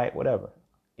 All right, whatever.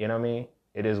 You know what I mean?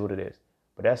 It is what it is.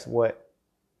 But that's what,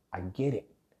 I get it.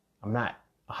 I'm not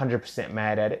 100%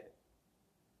 mad at it.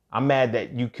 I'm mad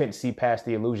that you couldn't see past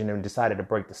the illusion and decided to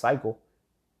break the cycle.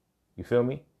 You feel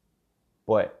me?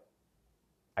 But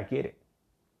I get it.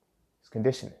 It's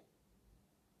conditioning.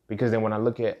 Because then when I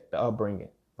look at the upbringing,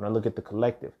 when I look at the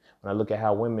collective, when I look at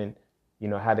how women,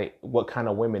 what kind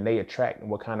of women they attract and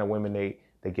what kind of women they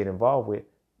get involved with,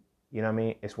 you know what I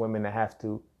mean? It's women that have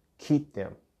to keep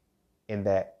them in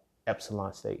that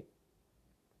Epsilon state.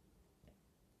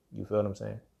 You feel what I'm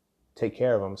saying? Take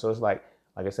care of them. So it's like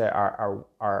I said,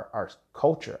 our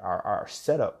culture, our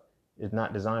setup is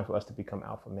not designed for us to become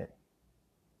alpha men.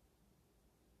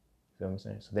 You feel what I'm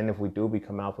saying? So then if we do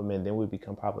become alpha men, then we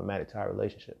become problematic to our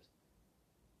relationships.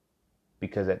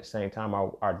 Because at the same time,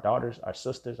 our daughters, our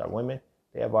sisters, our women,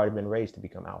 they have already been raised to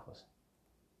become alphas.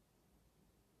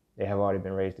 They have already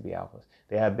been raised to be alphas.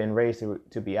 They have been raised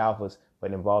to be alphas,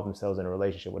 but involve themselves in a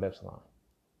relationship with Epsilon.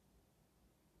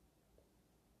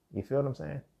 You feel what I'm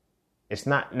saying? It's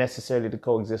not necessarily to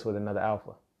coexist with another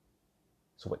alpha.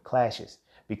 So it clashes,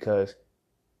 because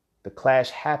the clash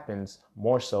happens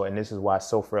more so, and this is why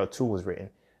So Frail 2 was written,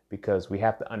 because we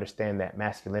have to understand that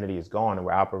masculinity is gone and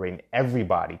we're operating,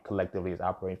 everybody collectively is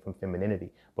operating from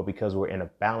femininity. But because we're in a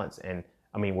balance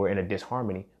we're in a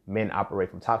disharmony, men operate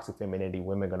from toxic femininity,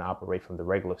 women are going to operate from the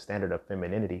regular standard of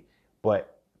femininity,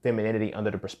 but femininity under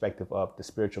the perspective of the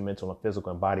spiritual, mental, and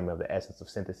physical embodiment of the essence of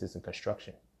synthesis and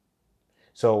construction.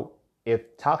 So if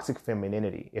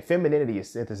femininity is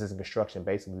synthesis and construction,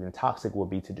 basically, then toxic will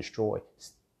be to destroy,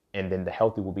 and then the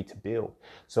healthy will be to build.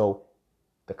 So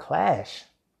the clash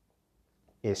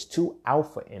is two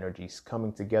alpha energies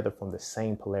coming together from the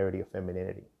same polarity of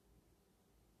femininity.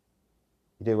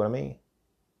 You dig what I mean?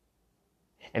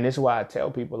 And this is why I tell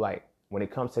people, like, when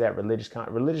it comes to that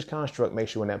religious construct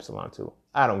makes you an Epsilon too.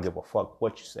 I don't give a fuck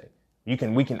what you say. We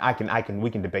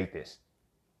can debate this.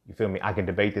 You feel me? I can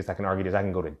debate this. I can argue this. I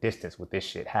can go to distance with this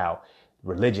shit. How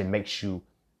religion makes you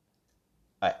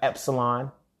an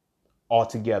Epsilon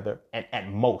altogether, and at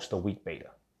most a weak beta.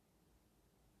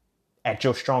 At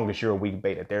your strongest, you're a weak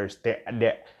beta.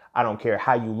 I don't care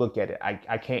how you look at it.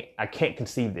 I can't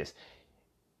conceive this.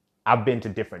 I've been to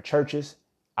different churches.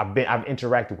 I've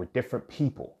interacted with different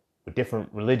people, with different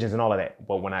religions and all of that.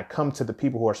 But when I come to the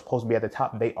people who are supposed to be at the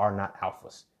top, they are not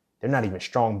alphas. They're not even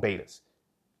strong betas.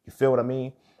 You feel what I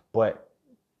mean? But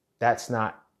that's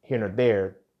not here nor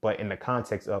there, but in the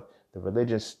context of the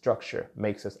religious structure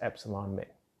makes us epsilon men.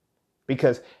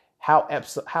 Because how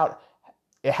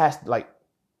it has, like,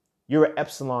 you're an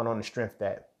epsilon on the strength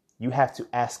that you have to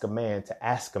ask a man to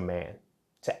ask a man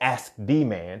to ask the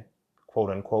man, quote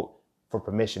unquote, for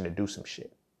permission to do some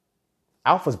shit.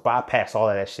 Alphas bypass all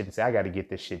of that shit and say, I got to get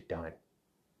this shit done.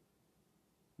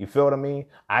 You feel what I mean?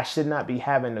 I should not be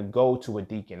having to go to a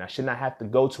deacon. I should not have to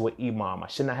go to an imam. I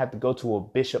should not have to go to a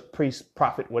bishop, priest,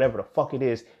 prophet, whatever the fuck it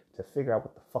is, to figure out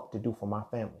what the fuck to do for my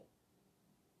family.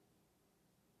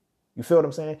 You feel what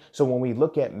I'm saying? So when we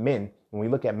look at men, when we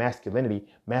look at masculinity,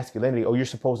 oh, you're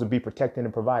supposed to be protected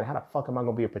and provided. How the fuck am I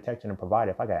going to be a protector and provider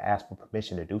if I got to ask for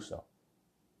permission to do so?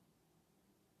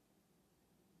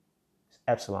 It's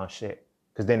epsilon shit.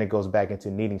 Because then it goes back into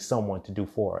needing someone to do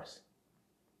for us.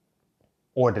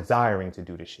 Or desiring to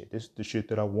do this shit. This is the shit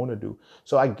that I want to do.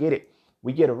 So I get it.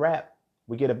 We get a rap.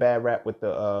 We get a bad rap with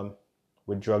the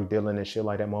with drug dealing and shit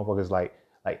like that. Motherfuckers like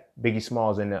Biggie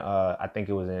Smalls in the I think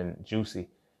it was in Juicy.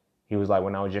 He was like,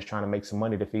 when I was just trying to make some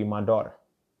money to feed my daughter.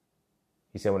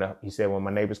 He said when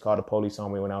my neighbors called the police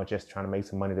on me when I was just trying to make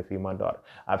some money to feed my daughter.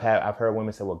 I've heard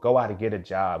women say, well, go out and get a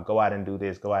job, go out and do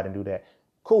this, go out and do that.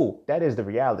 Cool. That is the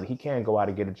reality. He can go out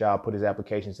and get a job, put his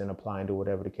applications in, apply, and do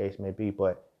whatever the case may be.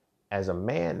 But as a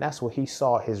man, that's what he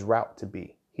saw his route to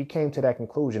be. He came to that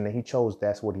conclusion and he chose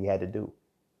that's what he had to do.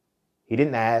 He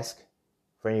didn't ask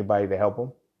for anybody to help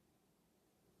him.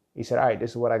 He said, all right,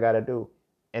 this is what I got to do.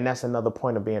 And that's another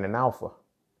point of being an alpha.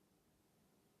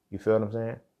 You feel what I'm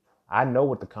saying? I know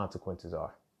what the consequences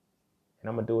are. And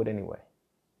I'm going to do it anyway.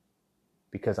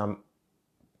 Because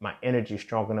my energy is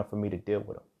strong enough for me to deal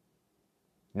with them.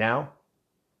 Now,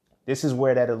 this is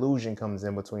where that illusion comes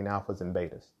in between alphas and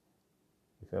betas.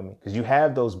 You feel me? Because you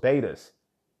have those betas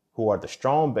who are the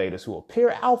strong betas who appear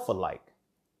alpha-like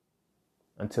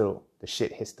until the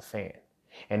shit hits the fan.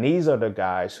 And these are the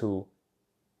guys who,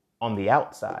 on the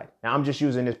outside, now I'm just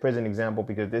using this prison example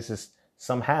because this is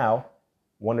somehow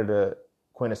one of the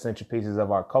quintessential pieces of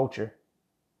our culture,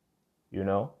 you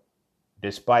know,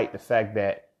 despite the fact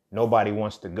that nobody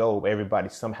wants to go, everybody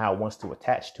somehow wants to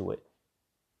attach to it.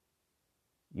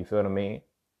 You feel what I mean?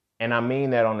 And I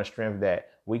mean that on the strength that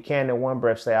we can in one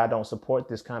breath say, I don't support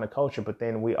this kind of culture, but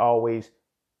then we always,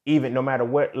 even no matter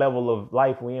what level of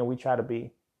life we in, we try to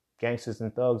be gangsters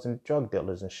and thugs and drug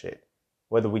dealers and shit.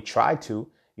 Whether we try to,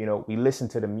 you know, we listen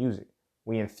to the music.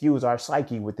 We infuse our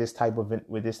psyche with this type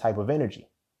of energy.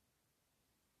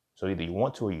 So either you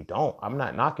want to or you don't. I'm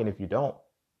not knocking if you don't.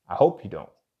 I hope you don't.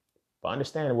 But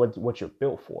understand what you're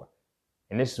built for.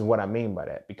 And this is what I mean by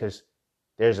that. Because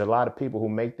there's a lot of people who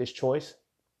make this choice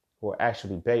who are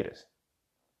actually betas.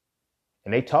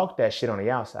 And they talk that shit on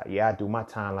the outside. Yeah, I do my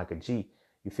time like a G.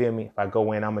 You feel me? If I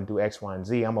go in, I'm going to do X, Y, and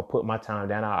Z. I'm going to put my time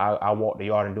down. I'll walk the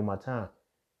yard and do my time.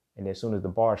 And then as soon as the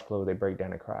bars close, they break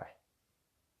down and cry.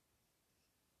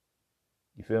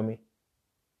 You feel me?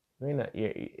 I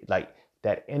mean, like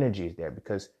that energy is there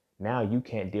because now you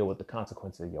can't deal with the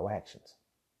consequences of your actions.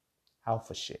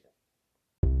 Alpha shit.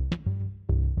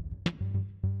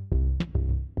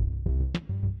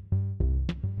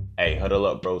 Hey, huddle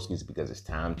up, broskies, because it's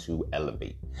time to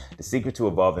elevate. The secret to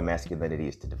evolving masculinity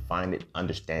is to define it,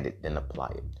 understand it, then apply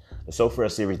it. The So Frail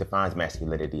series defines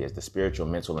masculinity as the spiritual,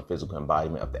 mental, and physical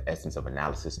embodiment of the essence of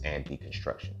analysis and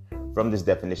deconstruction. From this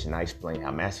definition, I explain how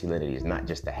masculinity is not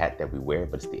just the hat that we wear,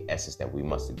 but it's the essence that we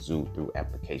must exude through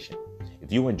application.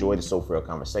 If you enjoy the So Frail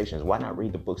conversations, why not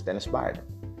read the books that inspire them?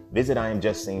 Visit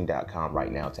IamJustSeen.com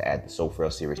right now to add the So Frail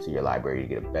series to your library to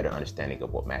get a better understanding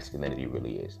of what masculinity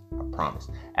really is. I promise.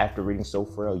 After reading So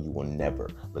Frail, you will never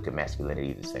look at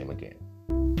masculinity the same again.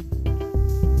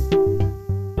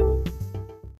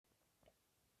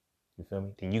 You feel me?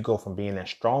 Then you go from being that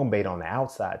strong beta on the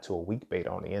outside to a weak beta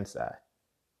on the inside.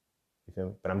 You feel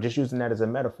me? But I'm just using that as a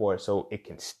metaphor so it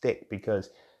can stick because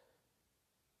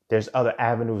there's other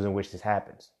avenues in which this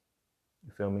happens.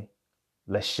 You feel me?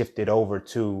 Let's shift it over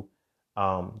to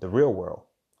the real world,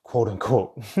 quote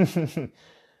unquote,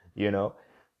 you know,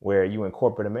 where you in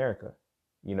corporate America,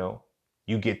 you know,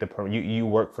 you get you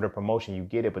work for the promotion, you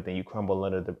get it, but then you crumble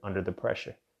under the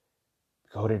pressure.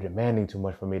 Oh, they're demanding too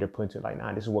much for me to put into like,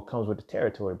 nah, this is what comes with the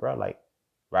territory, bro. Like,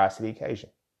 rise to the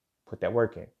occasion, put that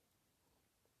work in.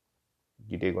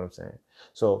 You dig what I'm saying?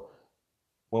 So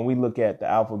when we look at the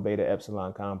alpha, beta,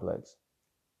 epsilon complex,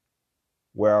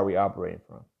 where are we operating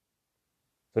from?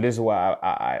 So this is why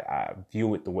I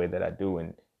view it the way that I do.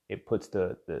 And it puts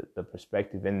the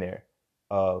perspective in there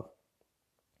of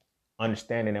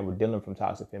understanding that we're dealing from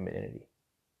toxic femininity.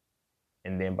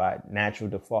 And then by natural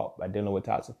default, by dealing with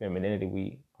toxic femininity,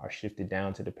 we are shifted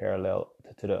down to the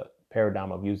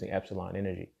paradigm of using epsilon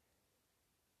energy.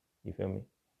 You feel me?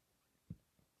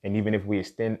 And even if we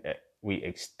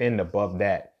extend above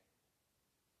that,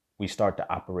 we start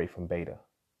to operate from beta,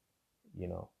 you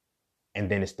know. And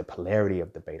then it's the polarity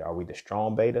of the beta. Are we the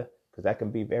strong beta? Because that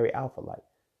can be very alpha-like.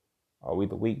 Are we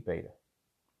the weak beta?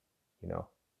 You know.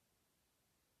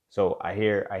 So I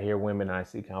hear women, and I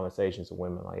see conversations with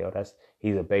women like, yo,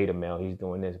 he's a beta male, he's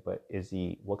doing this, but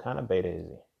what kind of beta is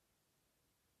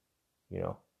he? You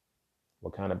know,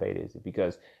 what kind of beta is he?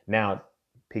 Because now,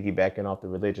 piggybacking off the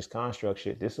religious construct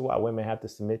shit, this is why women have to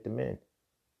submit to men.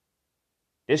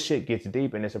 This shit gets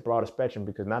deep, and it's a broader spectrum,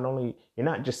 because not only, you're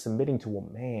not just submitting to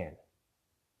a man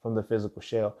from the physical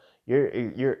shell,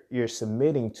 you're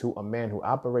submitting to a man who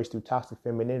operates through toxic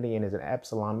femininity and is an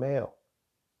epsilon male.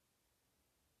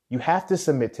 You have to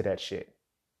submit to that shit.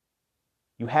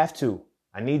 You have to.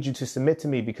 I need you to submit to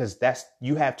me, because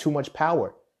you have too much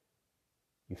power.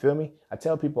 You feel me? I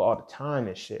tell people all the time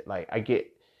this shit. Like,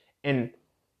 and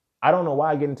I don't know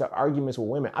why I get into arguments with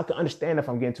women. I can understand if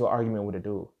I'm getting into an argument with a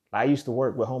dude. Like, I used to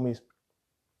work with homies,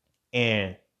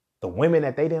 and the women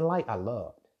that they didn't like, I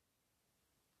loved.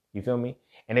 You feel me?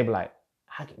 And they be like,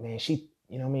 man, she,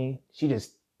 you know what I mean?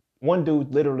 One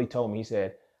dude literally told me, he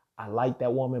said, I like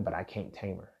that woman, but I can't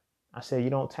tame her. I said, you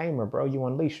don't tame her, bro. You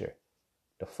unleash her.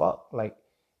 The fuck? Like,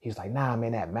 he's like, nah,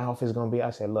 man, that mouth is going to be.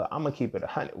 I said, look, I'm going to keep it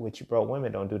 100 with you, bro.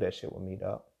 Women don't do that shit with me,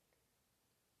 dog.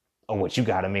 Or what you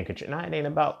got them in control. Nah, it ain't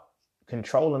about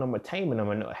controlling them or taming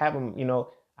them and have them, you know.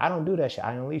 I don't do that shit.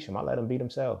 I unleash them. I let them be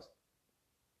themselves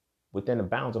within the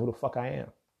bounds of who the fuck I am.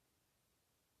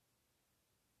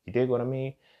 You dig what I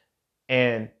mean?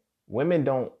 And women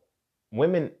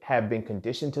have been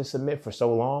conditioned to submit for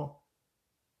so long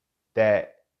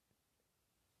that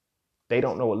they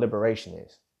don't know what liberation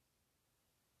is.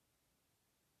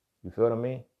 You feel what I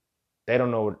mean? They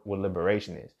don't know what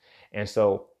liberation is. And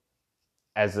so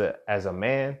as a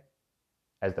man,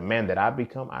 as the man that I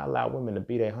become, I allow women to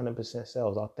be their 100%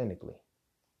 selves authentically.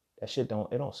 That shit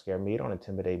don't scare me. It don't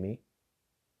intimidate me.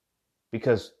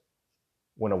 Because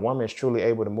when a woman is truly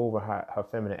able to move in her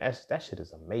feminine essence, that shit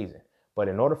is amazing. But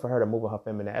in order for her to move in her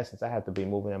feminine essence, I have to be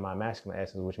moving in my masculine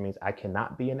essence, which means I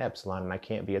cannot be an epsilon and I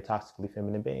can't be a toxically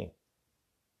feminine being.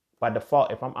 By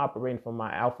default, if I'm operating from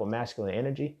my alpha masculine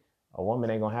energy, a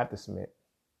woman ain't gonna have to submit.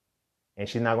 And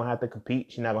she's not gonna have to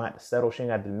compete. She's not gonna have to settle. She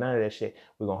ain't got to do none of that shit.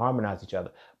 We're gonna harmonize each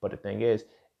other. But the thing is,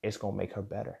 it's gonna make her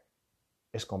better.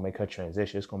 It's gonna make her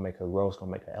transition. It's gonna make her grow. It's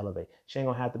gonna make her elevate. She ain't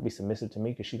gonna have to be submissive to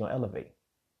me, because she's gonna elevate.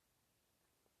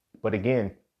 But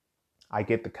again, I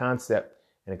get the concept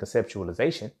and the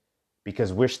conceptualization,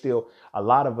 because a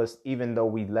lot of us, even though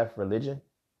we left religion,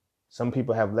 some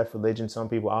people have left religion. Some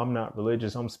people, I'm not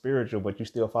religious, I'm spiritual, but you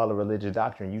still follow religious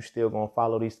doctrine. You still gonna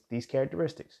follow these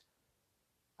characteristics.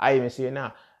 I even see it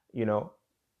now. You know,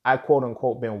 I quote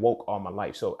unquote been woke all my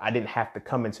life, so I didn't have to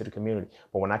come into the community.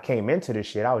 But when I came into this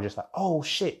shit, I was just like, oh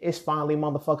shit, it's finally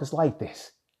motherfuckers like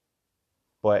this.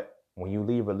 But when you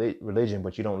leave religion,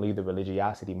 but you don't leave the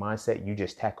religiosity mindset, you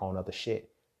just tack on other shit.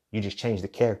 You just change the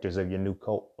characters of your new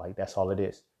cult. Like, that's all it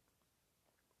is.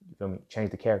 You feel me?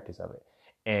 Change the characters of it.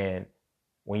 And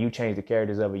when you change the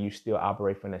characters of it, you still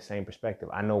operate from the same perspective.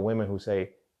 I know women who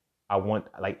say,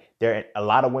 there are a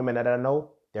lot of women that I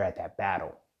know, they're at that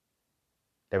battle.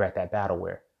 They're at that battle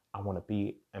where I want to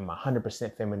be in my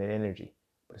 100% feminine energy.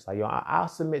 But it's like, yo, I'll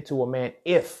submit to a man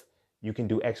if you can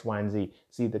do X, Y, and Z.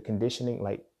 See, the conditioning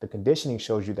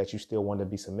shows you that you still want to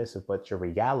be submissive, but your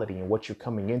reality and what you're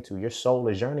coming into, your soul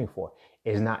is yearning for,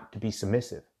 is not to be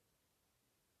submissive.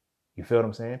 You feel what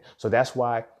I'm saying? So that's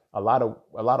why a lot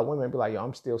of women be like, yo,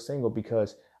 I'm still single,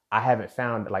 because I haven't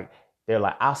found, they're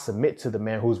like, I'll submit to the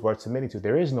man who's worth submitting to.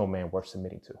 There is no man worth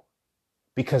submitting to,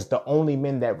 because the only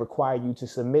men that require you to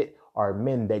submit are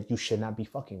men that you should not be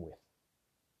fucking with.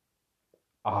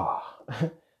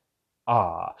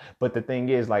 But the thing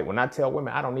is, like, when I tell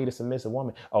women I don't need a submissive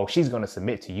woman, oh, she's going to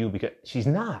submit to you, because she's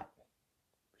not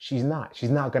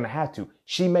going to have to.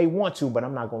 She may want to, but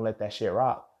I'm not going to let that shit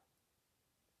rock.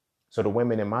 So the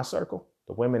women in my circle,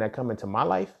 the women that come into my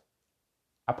life,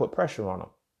 I put pressure on them.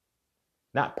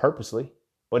 Not purposely,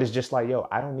 but it's just like, yo,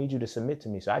 I don't need you to submit to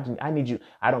me. So I don't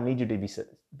need you to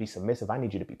be submissive. I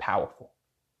need you to be powerful.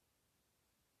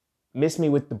 Miss me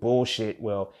with the bullshit.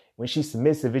 Well, when she's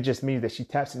submissive, it just means that she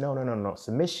taps. No.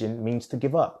 Submission means to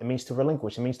give up. It means to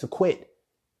relinquish. It means to quit.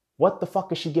 What the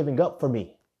fuck is she giving up for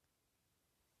me?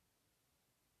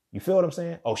 You feel what I'm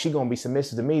saying? Oh, she gonna be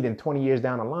submissive to me. Then 20 years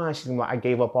down the line, she's gonna be like, I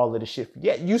gave up all of this shit.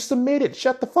 Yeah, you submitted.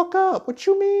 Shut the fuck up. What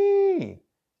you mean?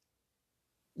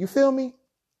 You feel me?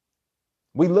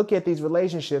 We look at these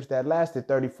relationships that lasted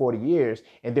 30, 40 years,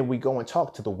 and then we go and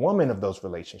talk to the woman of those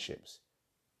relationships.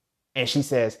 And she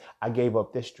says, I gave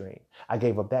up this dream. I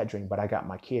gave up that dream, but I got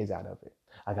my kids out of it.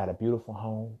 I got a beautiful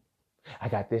home. I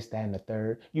got this, that, and the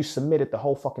third. You submitted the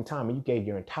whole fucking time and you gave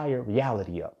your entire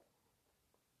reality up.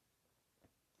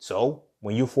 So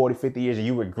when you're 40, 50 years and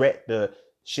you regret the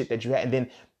shit that you had, and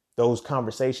then those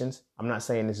conversations, I'm not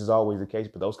saying this is always the case,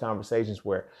 but those conversations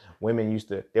where women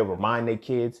they'll remind their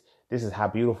kids, this is how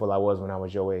beautiful I was when I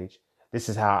was your age. This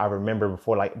is how I remember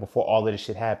before all of this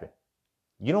shit happened.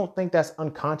 You don't think that's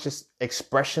unconscious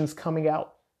expressions coming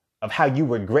out of how you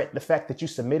regret the fact that you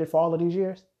submitted for all of these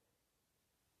years?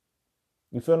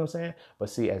 You feel what I'm saying? But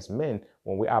see, as men,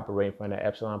 when we operate from that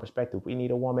Epsilon perspective, we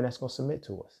need a woman that's going to submit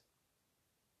to us.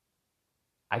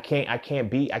 I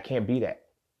can't be that.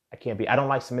 I don't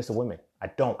like submissive women.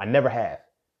 I never have.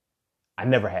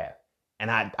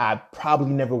 And I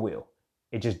probably never will.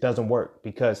 It just doesn't work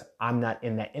because I'm not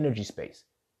in that energy space.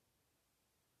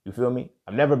 You feel me?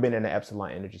 I've never been in the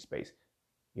Epsilon energy space.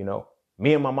 You know,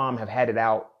 me and my mom have had it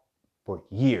out for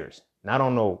years. And I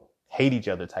don't know, hate each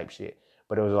other type shit.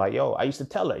 But it was like, yo, I used to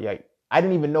tell her, like, I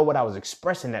didn't even know what I was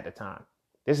expressing at the time.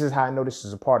 This is how I know this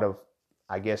is a part of,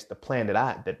 I guess, the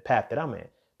path that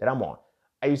I'm on.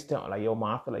 I used to tell her, like, yo,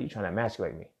 mom, I feel like you're trying to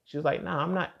emasculate me. She was like, nah,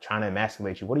 I'm not trying to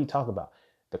emasculate you. What are you talking about?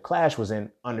 The clash was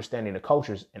in understanding the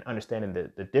cultures and understanding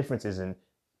the differences in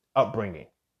upbringing.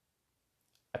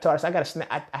 I told her, so I got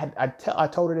to I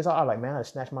told her this. I was like, man, I got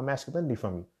to snatch my masculinity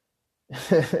from you.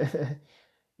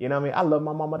 You know what I mean? I love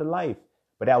my mama to life,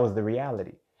 but that was the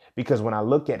reality. Because when I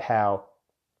look at how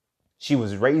she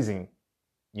was raising,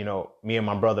 you know, me and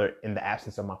my brother in the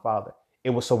absence of my father,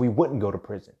 it was so we wouldn't go to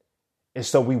prison. And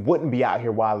so we wouldn't be out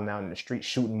here wilding out in the street,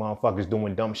 shooting motherfuckers,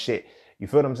 doing dumb shit. You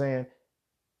feel what I'm saying?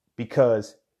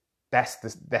 Because that's the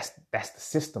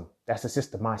system. That's the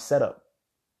systemized setup.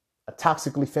 A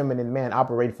toxically feminine man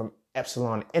operating from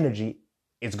Epsilon energy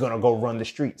is going to go run the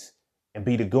streets and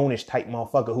be the goonish type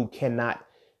motherfucker who cannot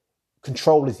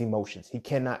control his emotions. He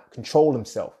cannot control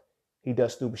himself. He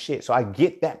does stupid shit. So I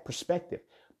get that perspective,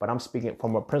 but I'm speaking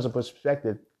from a principal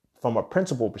perspective.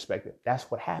 That's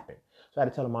what happened. So I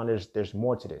had to tell him, there's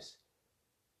more to this.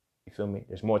 You feel me?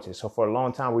 There's more to this. So for a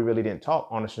long time, we really didn't talk,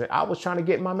 honestly. I was trying to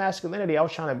get my masculinity. I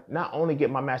was trying to not only get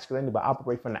my masculinity, but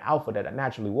operate from the alpha that I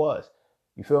naturally was.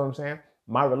 You feel what I'm saying?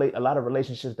 A lot of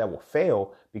relationships that will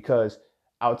fail because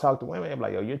I would talk to women and be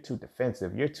like, yo, you're too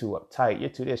defensive. You're too uptight. You're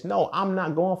too this. No, I'm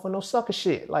not going for no sucker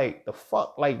shit. Like the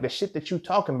fuck, like the shit that you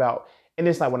talking about. And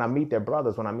it's like when I meet their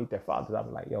brothers, when I meet their fathers,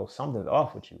 I'm like, yo, something's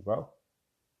off with you, bro.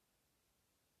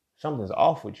 Something's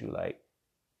off with you. Like,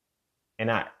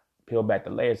 and I peel back the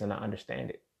layers and I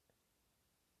understand it.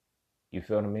 You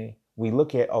feel what I mean? We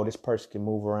look at, oh, this person can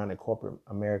move around in corporate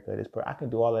America. I can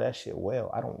do all of that shit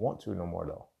well. I don't want to no more,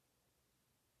 though.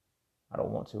 I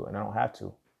don't want to, and I don't have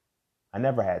to. I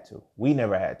never had to. We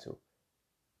never had to.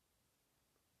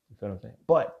 You feel what I'm saying?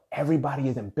 But everybody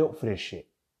isn't built for this shit.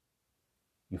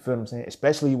 You feel what I'm saying?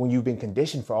 Especially when you've been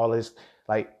conditioned for all this.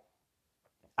 Like,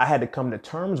 I had to come to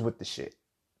terms with the shit.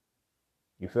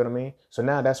 You feel what I mean? So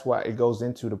now that's why it goes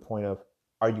into the point of,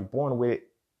 are you born with it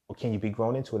or can you be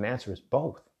grown into it? And the answer is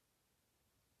both.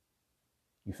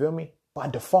 You feel me? By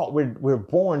default, we're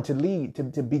born to lead,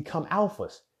 to become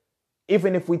alphas.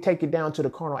 Even if we take it down to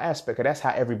the carnal aspect, because that's how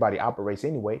everybody operates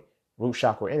anyway, root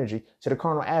chakra energy, to the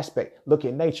carnal aspect, look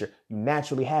at nature. You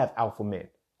naturally have alpha men,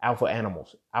 alpha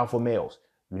animals, alpha males.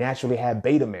 You naturally have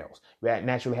beta males. You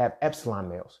naturally have epsilon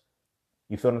males.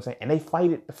 You feel what I'm saying? And they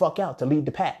fight it the fuck out to lead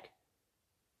the pack.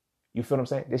 You feel what I'm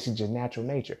saying? This is just natural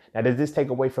nature. Now, does this take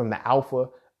away from the alpha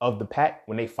of the pack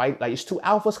when they fight? Like, it's two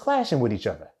alphas clashing with each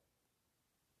other.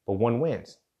 But one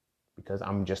wins because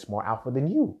I'm just more alpha than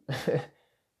you.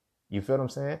 You feel what I'm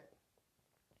saying?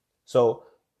 So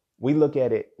we look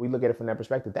at it from that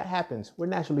perspective. That happens. We're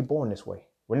naturally born this way.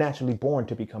 We're naturally born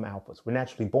to become alphas. We're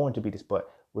naturally born to be this, but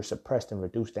we're suppressed and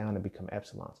reduced down to become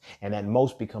epsilons. And at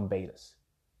most become betas.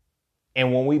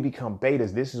 And when we become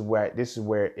betas, this is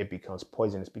where it becomes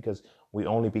poisonous because we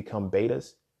only become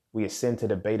betas. We ascend to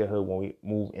the betahood when we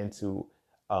move into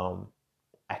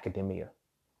academia,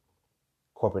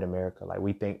 corporate America. Like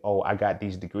we think, oh, I got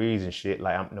these degrees and shit.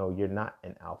 Like, no, you're not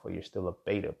an alpha. You're still a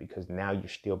beta because now you're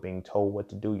still being told what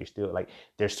to do. You're still like,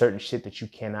 there's certain shit that you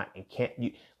cannot and can't,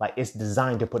 like it's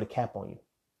designed to put a cap on you.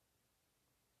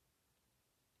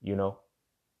 You know?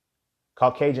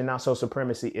 Caucasian not-so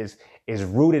supremacy is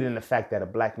rooted in the fact that a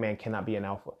black man cannot be an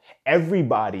alpha. Every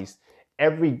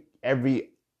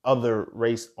other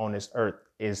race on this earth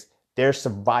is their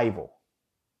survival,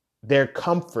 their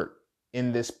comfort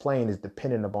in this plane is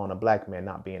dependent upon a black man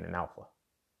not being an alpha.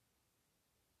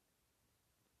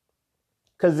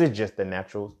 because it's just the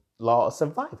natural law of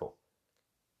survival.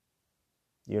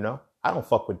 I don't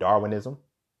fuck with Darwinism,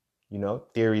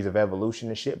 theories of evolution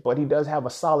and shit, but he does have a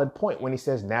solid point when he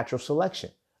says natural selection.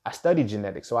 I studied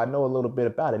genetics, so I know a little bit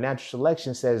about it. Natural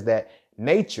selection says that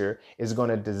nature is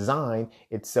going to design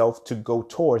itself to go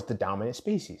towards the dominant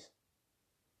species,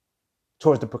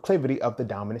 towards the proclivity of the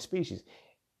dominant species.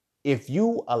 If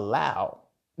you allow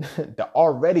the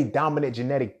already dominant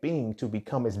genetic being to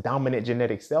become its dominant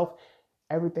genetic self,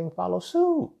 everything follows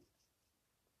suit.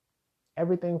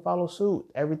 Everything follows suit.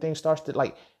 Everything starts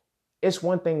to it's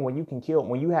one thing when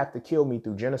you have to kill me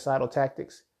through genocidal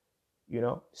tactics,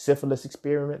 syphilis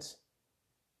experiments.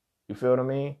 You feel what I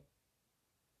mean?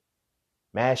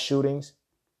 Mass shootings.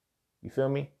 You feel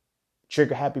me?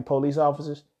 Trigger happy police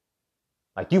officers.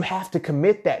 You have to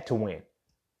commit that to win.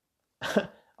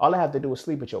 All I have to do is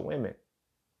sleep with your women.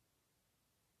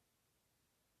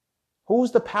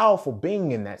 Who's the powerful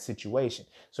being in that situation?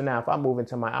 So now if I move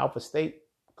into my alpha state,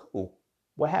 cool.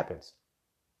 What happens?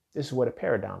 This is where the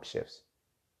paradigm shifts.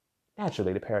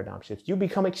 Naturally, the paradigm shifts. You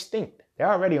become extinct.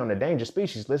 They're already on the dangerous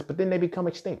species list, but then they become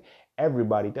extinct.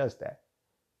 Everybody does that.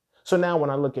 So now when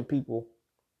I look at people,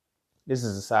 this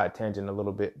is a side tangent a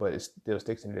little bit, but it still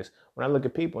sticks in this. When I look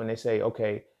at people and they say,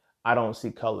 okay, I don't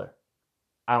see color.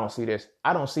 I don't see this.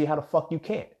 I don't see how the fuck you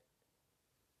can't.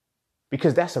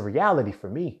 Because that's a reality for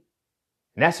me.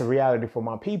 And that's a reality for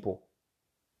my people.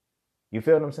 You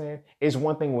feel what I'm saying? It's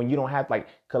one thing when you don't have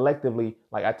collectively,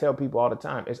 I tell people all the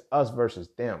time, it's us versus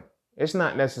them. It's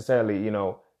not necessarily,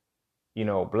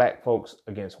 black folks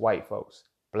against white folks,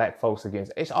 black folks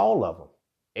against, it's all of them.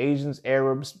 Asians,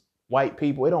 Arabs, white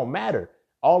people, it don't matter.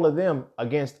 All of them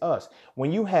against us.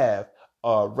 When you have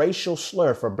a racial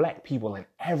slur for black people in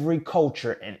every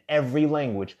culture and every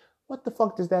language, what the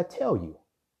fuck does that tell you?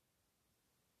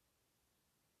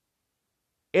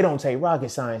 It don't take rocket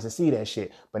science to see that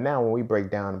shit. But now when we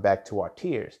break down back to our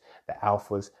tiers, the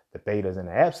alphas, the betas, and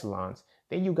the epsilons,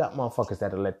 then you got motherfuckers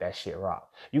that'll let that shit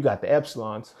rock. You got the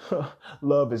epsilons.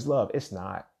 Love is love. It's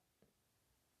not.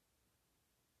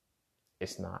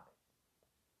 It's not.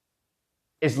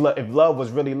 If love was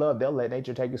really love, they'll let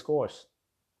nature take its course.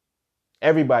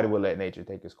 Everybody will let nature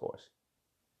take its course.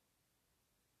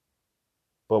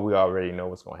 But we already know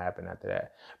what's going to happen after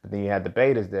that. But then you have the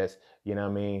betas that's,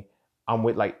 I'm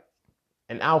with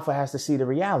an alpha has to see the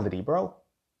reality, bro.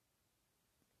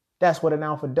 That's what an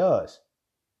alpha does.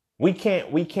 We can't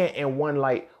in one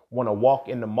light want to walk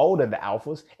in the mold of the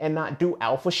alphas and not do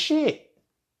alpha shit.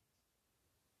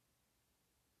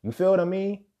 You feel what I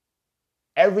mean?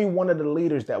 Every one of the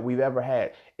leaders that we've ever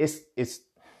had, it's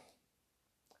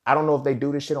I don't know if they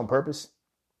do this shit on purpose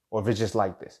or if it's just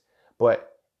like this. But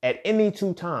at any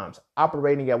two times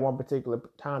operating at one particular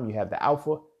time, you have the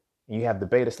alpha and you have the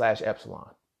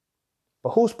beta/epsilon. But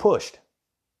who's pushed?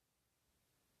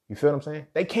 You feel what I'm saying?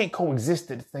 They can't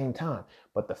coexist at the same time.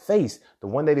 But the face, the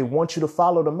one that they want you to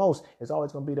follow the most, is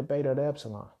always going to be the beta or the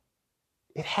epsilon.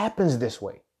 It happens this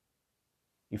way.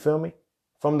 You feel me?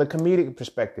 From the comedic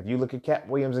perspective, you look at Cat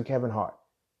Williams and Kevin Hart.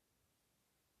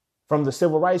 From the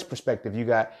civil rights perspective, you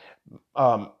got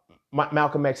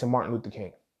Malcolm X and Martin Luther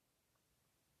King.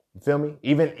 You feel me?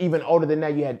 Even older than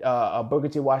that, you had Booker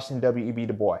T. Washington, W.E.B.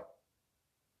 Du Bois.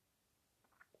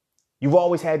 You've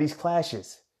always had these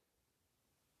clashes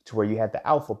to where you had the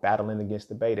alpha battling against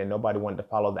the beta. And nobody wanted to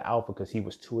follow the alpha because he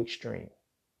was too extreme.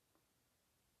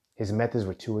 His methods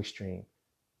were too extreme.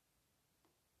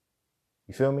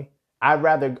 You feel me? I'd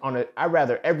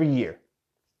rather every year,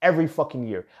 every fucking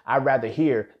year, I'd rather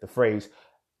hear the phrase,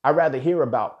 I'd rather hear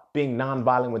about being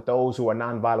nonviolent with those who are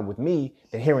nonviolent with me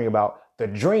than hearing about the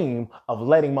dream of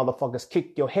letting motherfuckers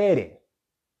kick your head in.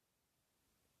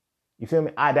 You feel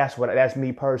me? That's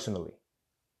me personally.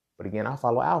 But again, I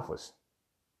follow alphas.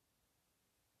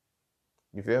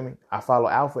 You feel me? I follow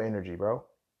alpha energy, bro.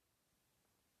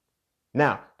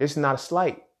 Now, this is not a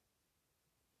slight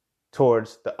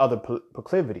towards the other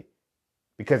proclivity.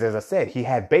 Because as I said, he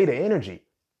had beta energy.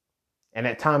 And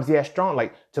at times he had strong,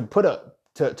 to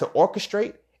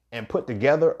orchestrate and put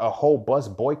together a whole bus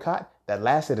boycott that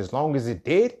lasted as long as it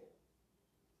did.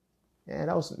 Yeah,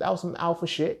 that was some alpha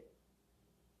shit.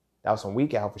 That was some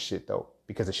weak alpha shit though,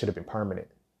 because it should have been permanent.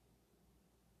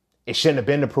 It shouldn't have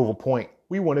been to prove a point.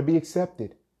 We want to be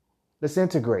accepted. Let's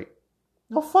integrate.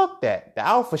 No, fuck that. The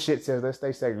alpha shit says, let's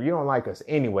stay segregated. You don't like us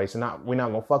anyway, so we're not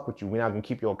going to fuck with you. We're not going to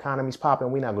keep your economies popping.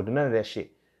 We're not going to do none of that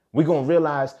shit. We're going to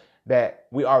realize that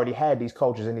we already had these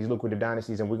cultures and these lucrative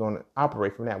dynasties, and we're going to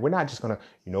operate from that. We're not just going to,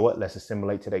 you know what, let's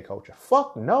assimilate to their culture.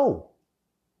 Fuck no.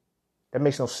 That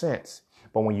makes no sense.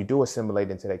 But when you do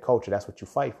assimilate into their culture, that's what you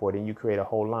fight for. Then you create a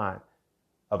whole line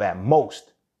of at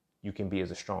most you can be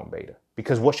as a strong beta.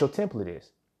 Because what's your template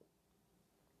is.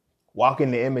 Walk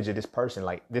in the image of this person.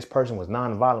 Like, this person was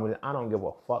nonviolent with it. I don't give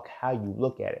a fuck how you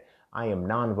look at it. I am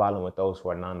nonviolent with those who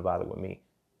are nonviolent with me.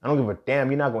 I don't give a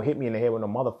damn. You're not going to hit me in the head with a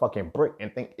motherfucking brick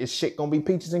and think it's shit going to be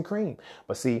peaches and cream.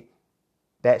 But see,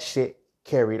 that shit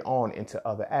carried on into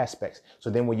other aspects. So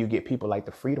then when you get people like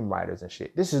the freedom riders and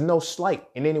shit, this is no slight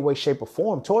in any way, shape, or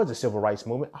form towards the civil rights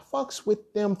movement. I fucks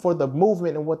with them for the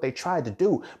movement and what they tried to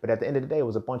do. But at the end of the day, it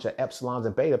was a bunch of Epsilons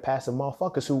and beta passive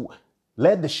motherfuckers who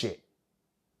led the shit.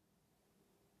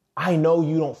 I know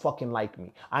you don't fucking like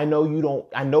me. I know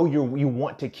you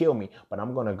want to kill me, but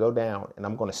I'm going to go down and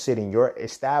I'm going to sit in your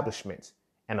establishments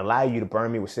and allow you to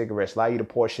burn me with cigarettes, allow you to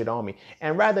pour shit on me.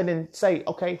 And rather than say,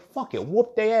 okay, fuck it,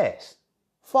 whoop their ass.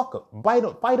 Fuck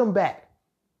them, fight them back.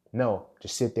 No,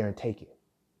 just sit there and take it.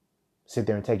 Sit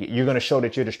there and take it. You're going to show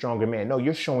that you're the stronger man. No,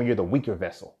 you're showing you're the weaker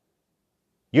vessel.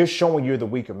 You're showing you're the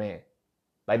weaker man.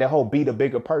 Like that whole be the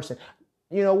bigger person.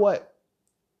 You know what?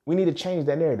 We need to change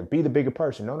that narrative. Be the bigger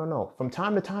person. No. From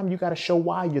time to time, you got to show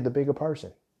why you're the bigger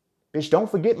person. Bitch, don't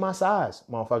forget my size,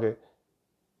 motherfucker.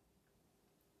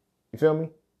 You feel me?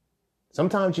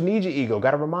 Sometimes you need your ego.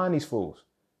 Got to remind these fools.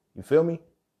 You feel me?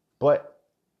 But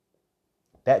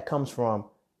that comes from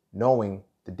knowing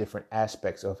the different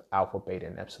aspects of alpha, beta,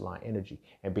 and epsilon energy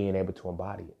and being able to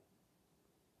embody it.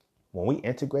 When we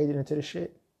integrated into the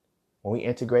shit, when we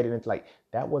integrated into like,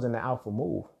 that wasn't an alpha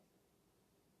move.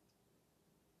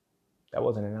 That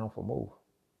wasn't an alpha move.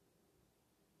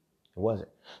 It wasn't.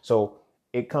 So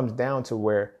it comes down to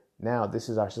where now this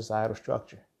is our societal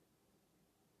structure.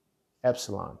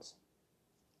 Epsilons,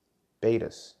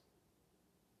 betas,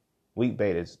 weak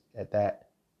betas at that.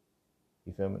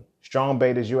 You feel me? Strong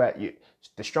betas,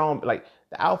 the strong, like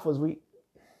the alphas, we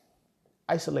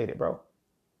isolated, bro.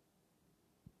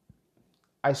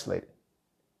 Isolated.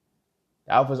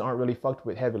 The alphas aren't really fucked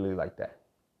with heavily like that.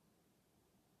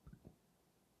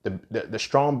 The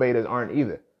strong betas aren't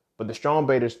either. But the strong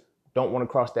betas don't want to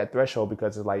cross that threshold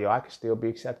because it's like, yo, I can still be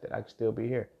accepted. I can still be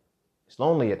here. It's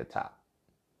lonely at the top.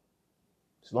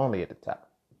 It's lonely at the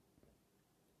top.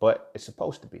 But it's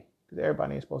supposed to be. Because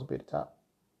everybody ain't supposed to be at the top.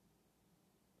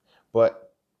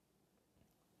 But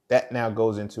that now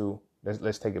goes into,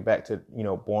 let's take it back to,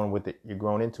 born with it. You're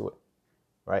grown into it.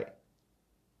 Right?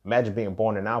 Imagine being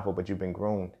born an alpha, but you've been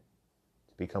groomed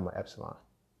to become an epsilon.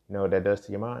 You know what that does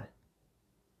to your mind?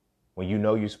 When you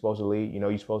know you're supposed to lead,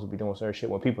 you're supposed to be doing certain shit.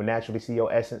 When people naturally see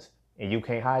your essence and you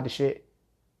can't hide the shit.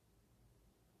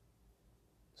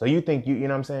 So you think you know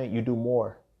what I'm saying? You do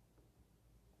more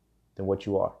than what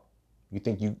you are. You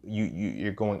think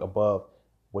you're going above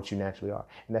what you naturally are.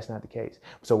 And that's not the case.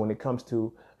 So when it comes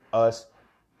to us,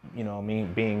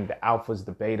 being the alphas,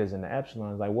 the betas, and the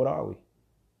epsilons, like, what are we?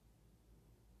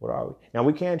 What are we? Now,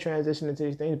 we can transition into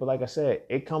these things, but like I said,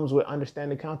 it comes with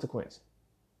understanding consequence.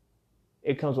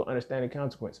 It comes with understanding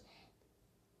consequence.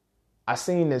 I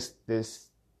seen this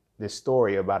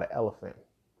story about an elephant.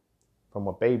 From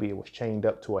a baby, it was chained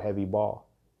up to a heavy ball.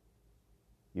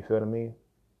 You feel what I mean?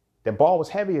 The ball was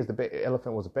heavy as the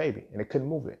elephant was a baby, and it couldn't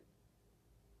move it.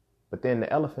 But then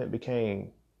the elephant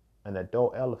became an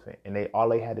adult elephant, and all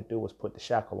they had to do was put the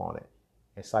shackle on it.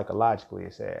 And psychologically,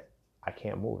 it said, I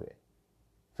can't move it.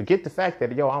 Forget the fact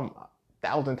that, I'm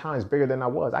 1,000 times bigger than I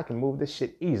was. I can move this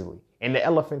shit easily. And the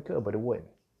elephant could, but it wouldn't.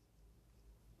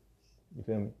 You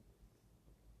feel me?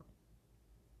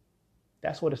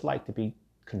 That's what it's like to be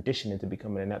conditioned into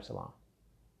becoming an epsilon.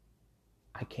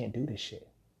 I can't do this shit.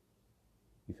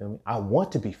 You feel me? I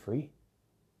want to be free.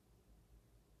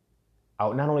 I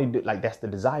would not only do, that's the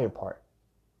desire part,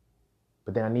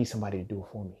 but then I need somebody to do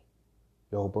it for me.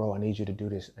 Yo, bro, I need you to do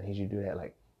this. I need you to do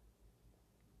that.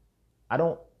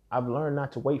 I've learned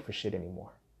not to wait for shit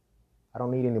anymore. I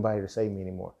don't need anybody to save me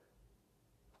anymore.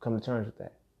 I've come to terms with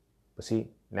that. But see,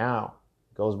 now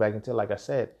it goes back into, like I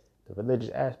said, the religious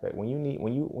aspect. When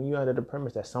you under the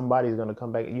premise that somebody's gonna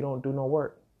come back, you don't do no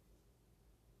work.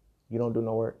 You don't do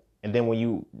no work. And then when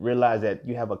you realize that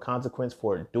you have a consequence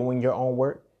for doing your own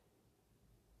work,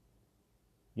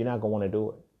 you're not gonna want to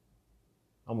do it.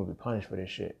 I'm gonna be punished for this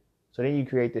shit. So then you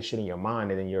create this shit in your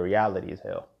mind, and then your reality is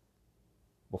hell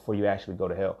before you actually go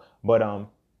to hell. But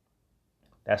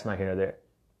that's not here nor there.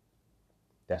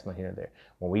 That's not here nor there.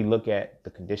 When we look at the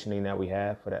conditioning that we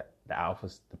have for the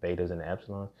alphas, the betas, and the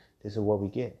epsilons, this is what we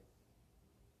get.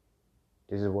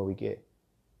 This is what we get.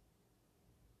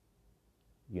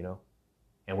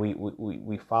 And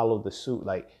we follow the suit.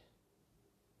 Like,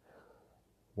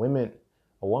 a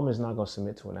woman's not gonna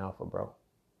submit to an alpha, bro.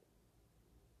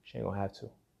 She ain't gonna have to.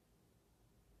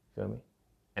 Feel me?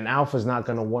 An alpha's not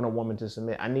gonna want a woman to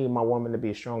submit. I need my woman to be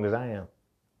as strong as I am.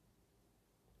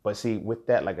 But see, with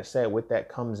that, like I said, with that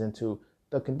comes into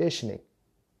the conditioning?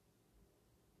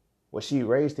 Was she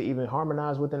raised to even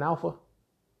harmonize with an alpha?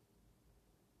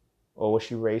 Or was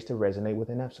she raised to resonate with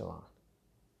an epsilon?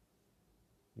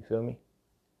 You feel me?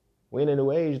 We're in a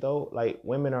new age though. Like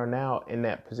women are now in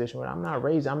that position where I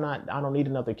don't need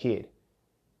another kid.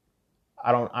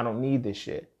 I don't need this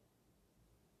shit.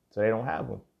 So they don't have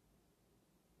them.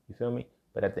 You feel me?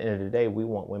 But at the end of the day, we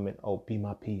want women, oh, be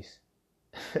my peace.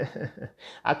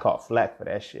 I caught flack for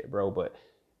that shit, bro. But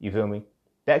you feel me?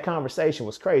 That conversation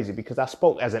was crazy because I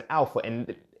spoke as an alpha,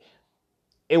 and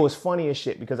it was funny as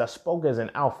shit because I spoke as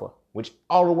an alpha, which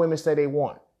all the women say they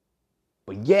want.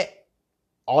 But yet,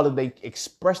 all that they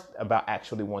expressed about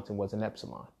actually wanting was an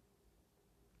epsilon.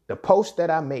 The post that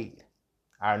I made,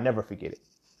 I'll never forget it.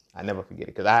 I never forget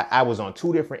it because I was on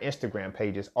 2 different Instagram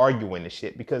pages arguing this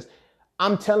shit because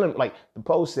I'm telling, like, the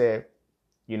post said,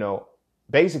 you know,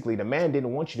 basically the man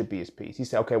didn't want you to be his piece. He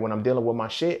said, okay, when I'm dealing with my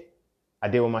shit, I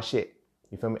deal with my shit.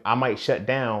 You feel me? I might shut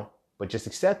down, but just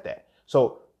accept that.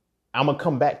 So I'm going to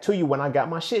come back to you when I got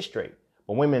my shit straight.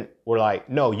 But women were like,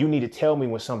 no, you need to tell me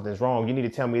when something's wrong. You need to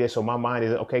tell me this. So my mind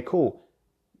is, okay, cool.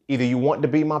 Either you want to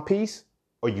be my piece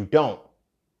or you don't.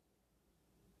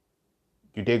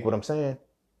 You dig what I'm saying?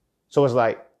 So it's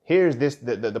like, here's this,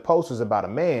 the post was about a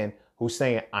man who's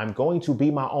saying, I'm going to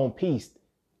be my own piece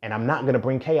and I'm not going to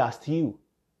bring chaos to you.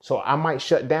 So I might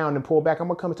shut down and pull back. I'm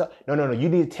going to come and tell, no. You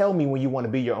need to tell me when you want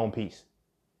to be your own piece.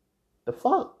 The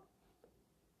fuck?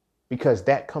 Because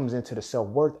that comes into the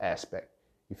self-worth aspect.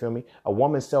 You feel me? A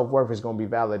woman's self-worth is going to be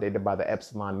validated by the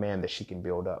epsilon man that she can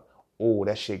build up. Oh,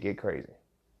 that shit get crazy.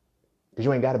 Because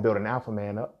you ain't got to build an alpha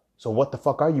man up. So what the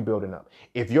fuck are you building up?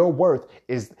 If your worth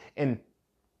is, and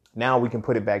now we can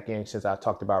put it back in since I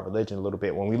talked about religion a little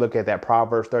bit. When we look at that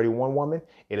Proverbs 31 woman,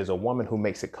 it is a woman who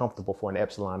makes it comfortable for an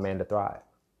epsilon man to thrive.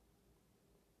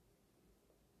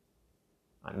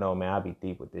 I know, man, I'll be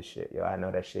deep with this shit. Yo, I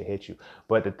know that shit hit you.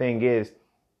 But the thing is,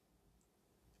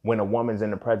 when a woman's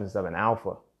in the presence of an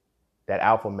alpha, that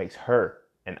alpha makes her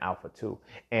an alpha too.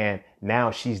 And now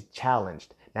she's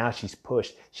challenged. Now she's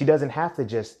pushed. She doesn't have to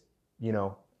just, you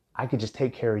know, I could just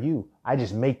take care of you. I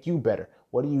just make you better.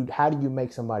 How do you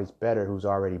make somebody better who's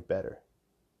already better?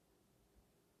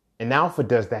 An alpha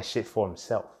does that shit for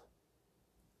himself.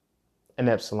 An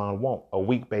epsilon won't. A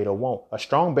weak beta won't. A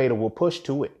strong beta will push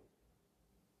to it.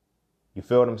 You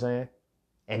feel what I'm saying?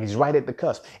 And he's right at the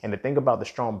cusp. And the thing about the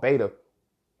strong beta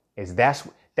is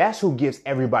that's who gives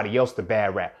everybody else the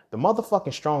bad rap. The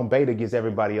motherfucking strong beta gives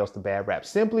everybody else the bad rap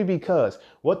simply because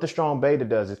what the strong beta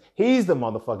does is he's the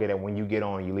motherfucker that when you get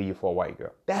on, you leave you for a white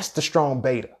girl. That's the strong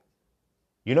beta.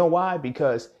 You know why?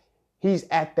 Because he's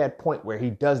at that point where he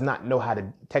does not know how to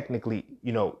technically,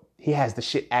 you know, he has the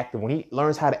shit active. When he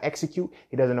learns how to execute,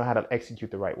 he doesn't know how to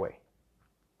execute the right way.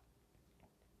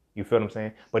 You feel what I'm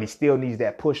saying? But he still needs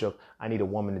that push of, I need a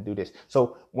woman to do this.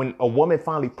 So when a woman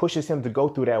finally pushes him to go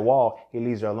through that wall, he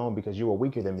leaves her alone because you were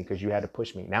weaker than me because you had to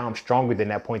push me. Now I'm stronger than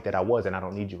that point that I was and I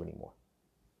don't need you anymore.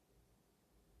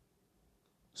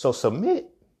 So submit.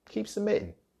 Keep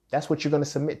submitting. That's what you're going to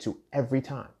submit to every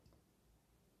time.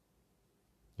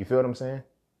 You feel what I'm saying?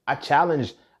 I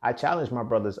challenge my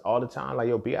brothers all the time. Like,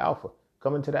 yo, be alpha.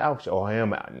 Come into the alpha shit. Oh, I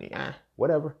am out.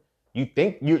 Whatever. You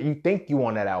think you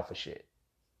want that alpha shit.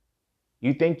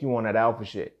 You think you want that alpha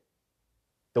shit.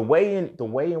 The way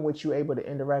in which you're able to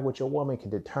interact with your woman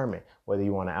can determine whether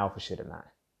you want an alpha shit or not.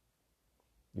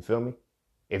 You feel me?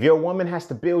 If your woman has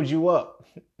to build you up,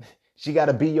 she got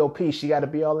to be your piece. She got to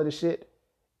be all of the shit.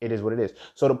 It is what it is.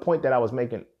 So the point that I was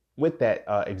making with that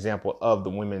example of the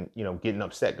women, you know, getting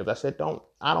upset because I said,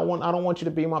 I don't want you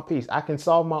to be my piece. I can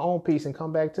solve my own piece and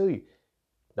come back to you.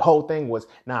 The whole thing was,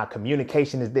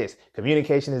 communication is this.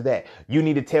 Communication is that. You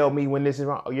need to tell me when this is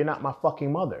wrong. Oh, you're not my fucking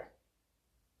mother.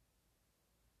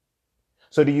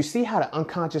 So do you see how the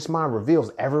unconscious mind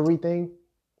reveals everything?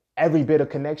 Every bit of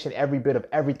connection, every bit of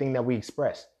everything that we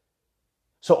express.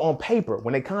 So on paper,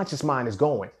 when the conscious mind is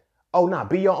going,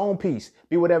 be your own piece,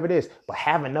 be whatever it is, but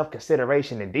have enough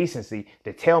consideration and decency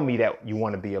to tell me that you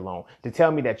want to be alone, to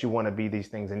tell me that you want to be these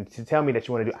things, and to tell me that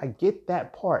you want to do. I get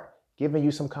that part. Giving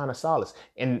you some kind of solace.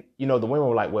 And, you know, the women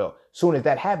were like, well, soon as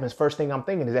that happens, first thing I'm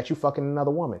thinking is that you fucking another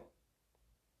woman.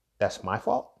 That's my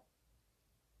fault.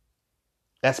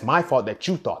 That's my fault that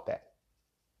you thought that.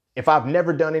 If I've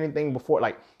never done anything before,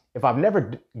 like if I've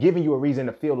never given you a reason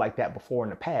to feel like that before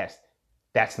in the past,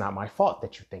 that's not my fault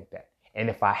that you think that. And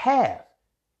if I have,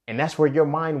 and that's where your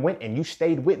mind went and you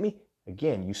stayed with me,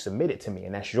 again, you submitted to me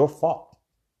and that's your fault.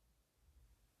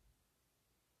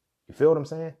 You feel what I'm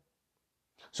saying?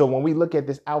 So when we look at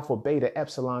this alpha, beta,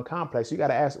 epsilon complex,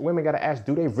 women got to ask,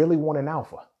 do they really want an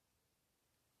alpha?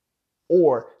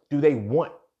 Or do they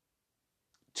want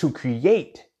to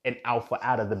create an alpha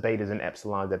out of the betas and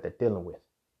epsilons that they're dealing with.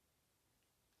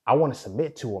 I want to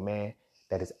submit to a man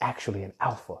that is actually an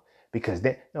alpha, because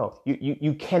then, no,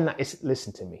 you cannot,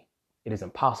 listen to me. It is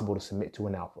impossible to submit to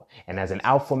an alpha. And as an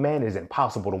alpha man, it is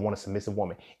impossible to want a submissive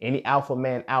woman. Any alpha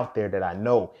man out there that I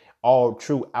know, all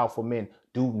true alpha men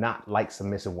do not like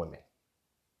submissive women.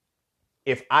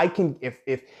 If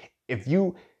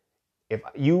you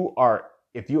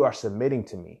are submitting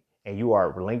to me and you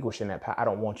are relinquishing that power, I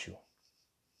don't want you.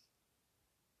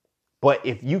 But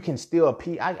if you can still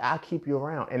appeal, I'll keep you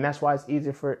around. And that's why it's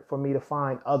easier for me to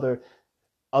find other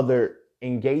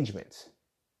engagements.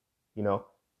 You know,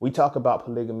 we talk about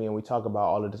polygamy and we talk about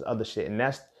all of this other shit. And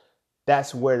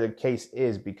that's where the case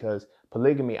is, because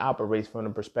polygamy operates from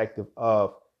the perspective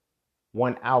of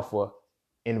one alpha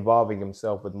involving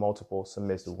himself with multiple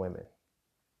submissive women.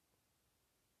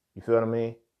 You feel what I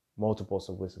mean? Multiple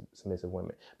submissive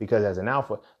women. Because as an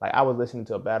alpha, like I was listening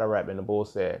to a battle rap and the bull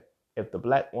said, if the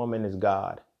black woman is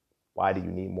God, why do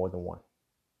you need more than one?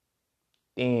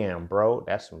 Damn, bro,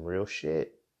 that's some real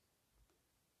shit.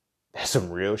 That's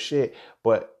some real shit.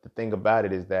 But the thing about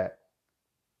it is that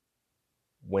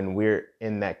when we're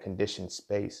in that conditioned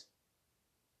space,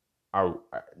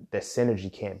 the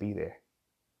synergy can't be there.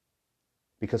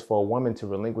 Because for a woman to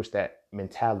relinquish that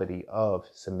mentality of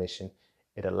submission,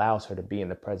 it allows her to be in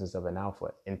the presence of an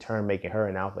alpha, in turn making her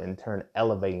an alpha, in turn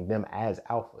elevating them as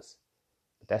alphas.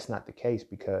 But that's not the case,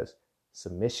 because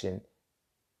submission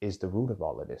is the root of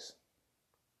all of this.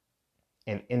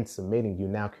 And in submitting, you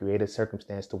now create a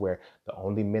circumstance to where the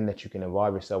only men that you can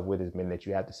involve yourself with is men that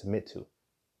you have to submit to,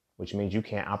 which means you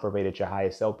can't operate at your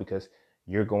highest self, because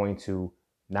you're going to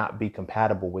not be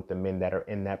compatible with the men that are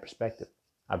in that perspective.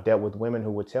 I've dealt with women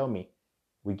who would tell me,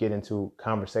 we get into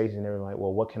conversation and they're like,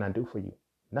 well, what can I do for you?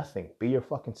 Nothing. Be your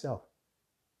fucking self.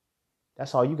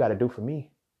 That's all you got to do for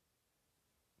me.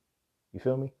 You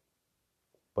feel me?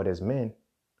 But as men,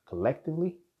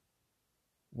 collectively,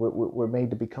 we're made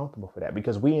to be comfortable for that,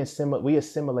 because we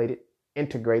assimilated,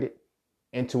 integrated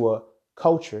into a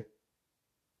culture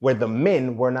where the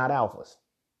men were not alphas.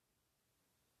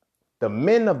 The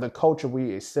men of the culture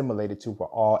we assimilated to were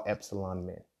all epsilon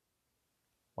men.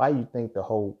 Why do you think the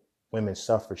whole women's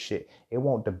suffrage shit? It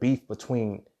wasn't the beef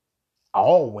between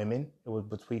all women. It was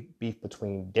beef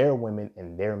between their women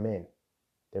and their men.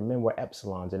 Their men were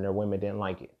epsilons and their women didn't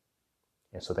like it.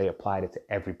 And so they applied it to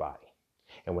everybody.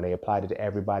 And when they applied it to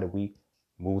everybody, we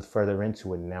moved further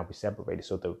into it, and now we separated.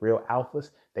 So the real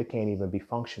alphas, they can't even be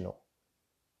functional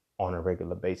on a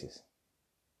regular basis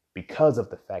because of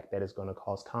the fact that it's going to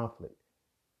cause conflict.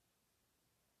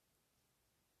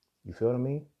 You feel what I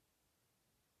mean?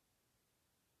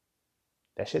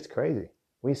 That shit's crazy.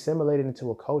 We assimilated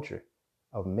into a culture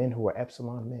of men who are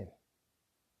epsilon men.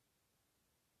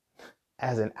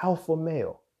 As an alpha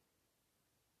male,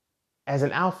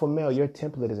 your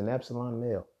template is an epsilon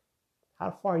male. How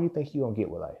far you think you're going to get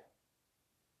with life?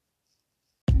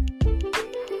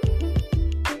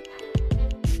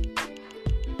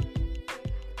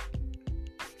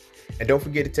 And don't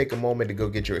forget to take a moment to go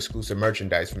get your exclusive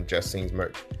merchandise from Just Scenes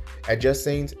merch. At Just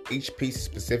Scenes, each piece is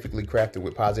specifically crafted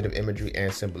with positive imagery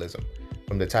and symbolism.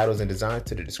 From the titles and designs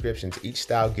to the descriptions, each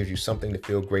style gives you something to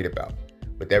feel great about.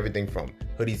 With everything from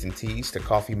hoodies and tees to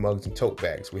coffee mugs and tote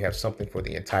bags, we have something for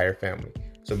the entire family.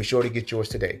 So be sure to get yours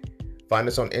today. Find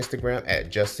us on Instagram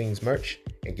at Just Scenes merch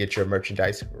and get your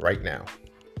merchandise right now.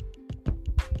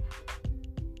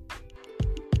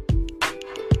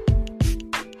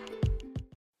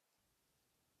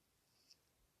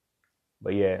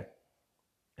 But yeah,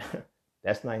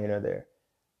 that's not here nor there.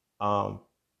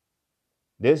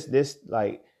 This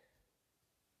like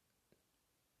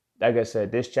I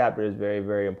said, this chapter is very,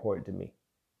 very important to me,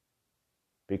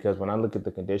 because when I look at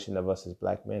the condition of us as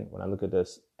black men, when I look at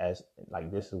this as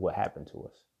like, this is what happened to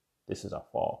us. This is our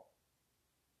fall.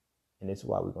 And this is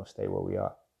why we're going to stay where we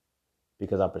are,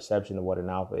 because our perception of what an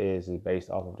alpha is based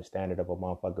off of the standard of a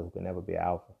motherfucker who can never be an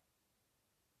alpha.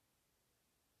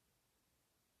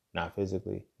 Not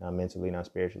physically, not mentally, not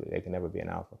spiritually. They can never be an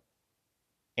alpha.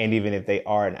 And even if they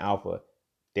are an alpha,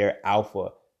 their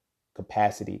alpha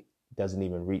capacity doesn't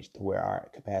even reach to where our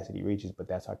capacity reaches, but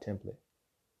that's our template.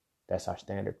 That's our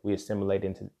standard. We assimilate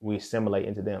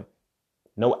into them.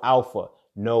 No alpha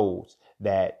knows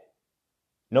that,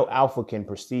 no alpha can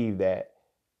perceive that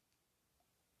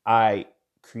I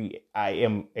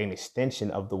am an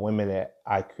extension of the women that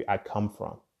I come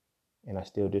from, and I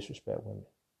still disrespect women.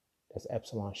 That's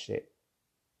epsilon shit.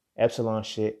 Epsilon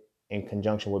shit in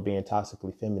conjunction with being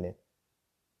toxically feminine.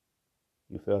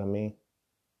 You feel what I mean?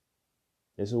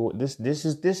 This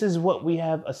is what we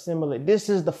have assimilated. This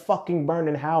is the fucking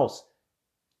burning house.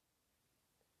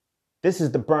 This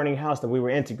is the burning house that we were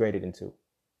integrated into.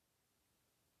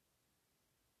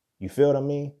 You feel what I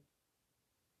mean?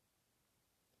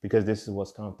 Because this is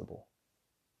what's comfortable.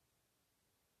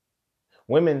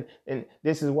 Women, and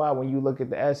this is why when you look at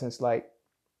the essence, like,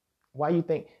 why you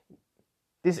think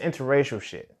this interracial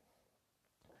shit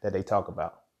that they talk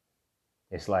about,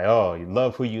 it's like, oh, you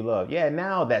love who you love. Yeah,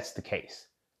 now that's the case.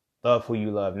 Love who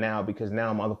you love now, because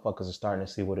now motherfuckers are starting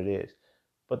to see what it is.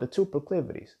 But the two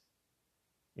proclivities,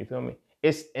 you feel me?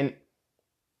 It's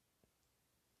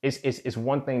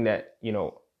one thing that, you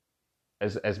know,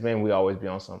 as men, we always be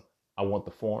on some, I want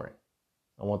the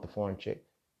foreign chick.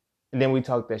 And then we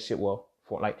talk that shit, well,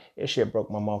 for like, it shit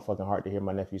broke my motherfucking heart to hear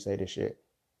my nephew say this shit.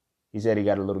 He said he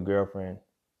got a little girlfriend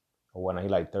or whatnot. He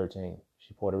like 13.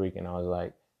 She Puerto Rican. I was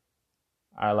like,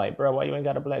 bro, why you ain't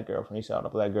got a black girlfriend? He said, all the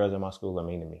black girls in my school are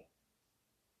mean to me.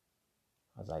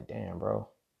 I was like, damn, bro.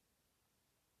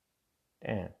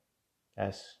 Damn.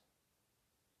 I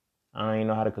don't even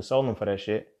know how to console him for that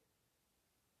shit.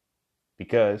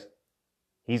 Because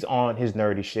he's on his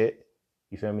nerdy shit.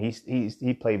 You feel me?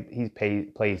 He plays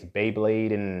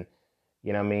Beyblade, and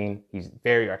you know what I mean? He's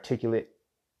very articulate.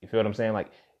 You feel what I'm saying?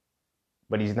 Like,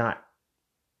 but he's not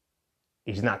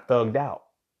thugged out.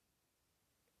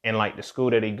 And like the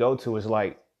school that he go to is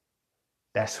like,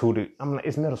 I'm like,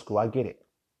 it's middle school, I get it.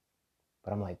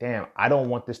 But I'm like, damn, I don't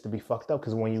want this to be fucked up,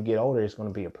 because when you get older, it's going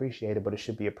to be appreciated, but it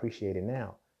should be appreciated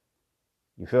now.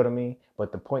 You feel what I mean?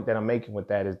 But the point that I'm making with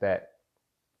that is that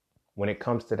when it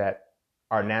comes to that,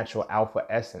 our natural alpha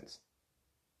essence,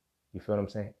 you feel what I'm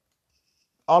saying?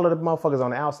 All of the motherfuckers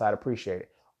on the outside appreciate it.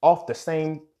 Off the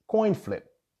same coin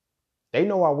flip, they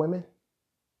know our women.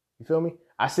 You feel me?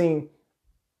 I seen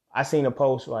a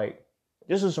post like,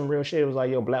 this is some real shit. It was like,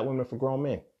 yo, black women for grown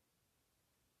men.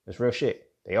 It's real shit.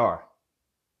 They are.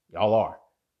 Y'all are.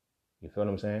 You feel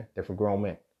what I'm saying? They're for grown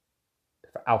men.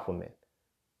 They're for alpha men.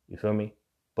 You feel me?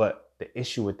 But the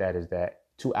issue with that is that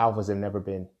two alphas have never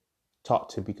been taught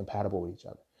to be compatible with each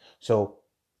other. So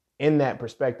in that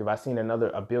perspective, I seen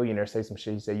a billionaire say some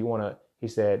shit. He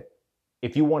said,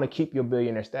 if you want to keep your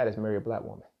billionaire status, marry a black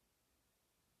woman.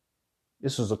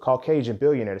 This was a Caucasian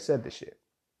billionaire that said this shit.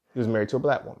 He was married to a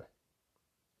black woman.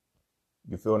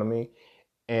 You feel what I mean?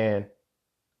 And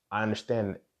I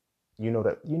understand, you know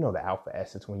the alpha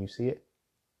essence when you see it.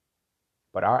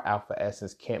 But our alpha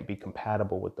essence can't be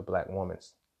compatible with the black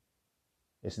woman's.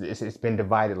 It's been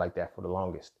divided like that for the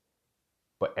longest.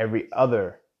 But every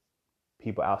other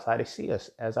people outside, they see us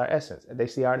as our essence. They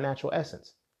see our natural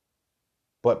essence.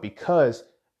 But because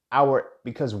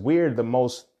we're the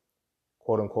most,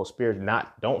 quote unquote, spiritual,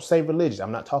 don't say religious.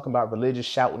 I'm not talking about religious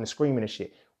shouting and screaming and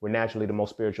shit. We're naturally the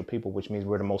most spiritual people, which means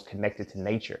we're the most connected to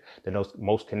nature, the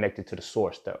most connected to the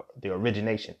source, the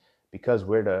origination. Because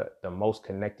we're the most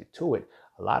connected to it,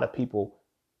 a lot of people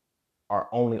are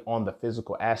only on the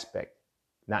physical aspect,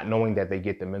 not knowing that they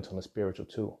get the mental and spiritual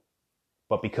too.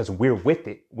 But because we're with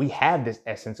it, we have this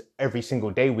essence every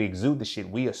single day. We exude the shit.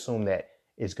 We assume that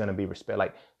it's going to be respect.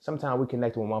 Like sometimes we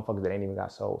connect with motherfuckers that ain't even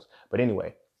got souls. But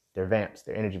anyway, they're vamps.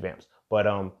 They're energy vamps. But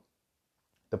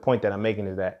the point that I'm making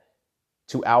is that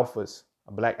two alphas,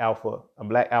 a black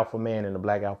alpha man and a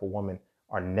black alpha woman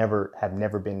have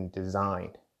never been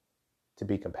designed to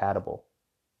be compatible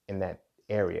in that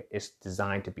area. It's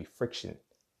designed to be friction.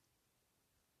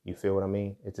 You feel what I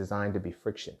mean? It's designed to be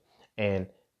friction. And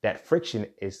that friction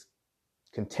is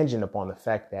contingent upon the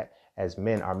fact that as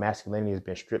men, our masculinity has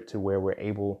been stripped to where we're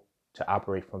able to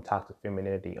operate from toxic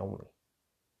femininity only.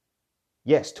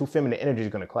 Yes, two feminine energies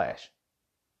are going to clash,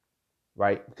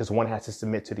 right? Because one has to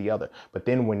submit to the other. But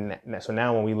then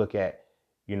now when we look at,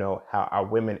 you know, how our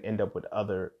women end up with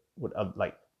other,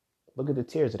 like, look at the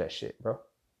tears of that shit, bro.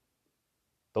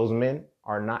 Those men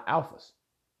are not alphas.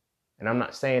 And I'm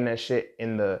not saying that shit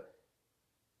in the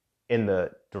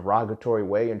derogatory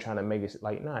way and trying to make it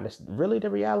like, nah, that's really the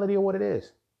reality of what it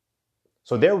is.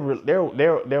 So they'll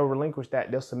relinquish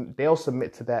that. They'll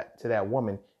submit to that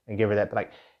woman and give her that. But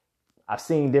like, I've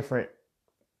seen different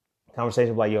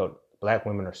conversations like, yo, black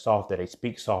women are softer. They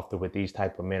speak softer with these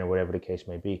type of men or whatever the case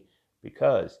may be,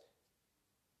 because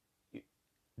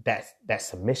that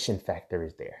submission factor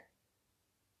is there.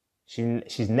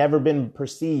 She's never been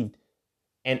perceived,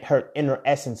 and her inner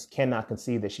essence cannot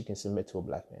conceive that she can submit to a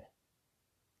black man,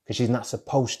 because she's not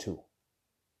supposed to.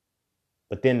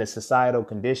 But then the societal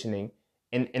conditioning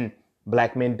and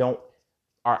black men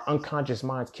our unconscious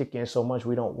minds kick in so much,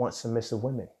 we don't want submissive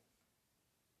women.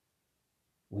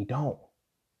 We don't.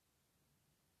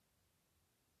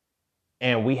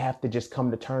 And we have to just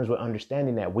come to terms with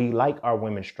understanding that we like our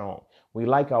women strong. We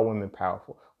like our women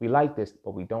powerful. We like this,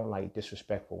 but we don't like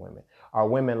disrespectful women. Our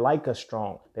women like us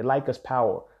strong. They like us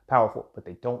powerful, but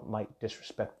they don't like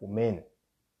disrespectful men.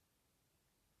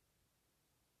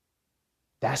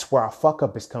 That's where our fuck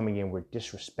up is coming in. We're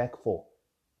disrespectful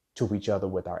to each other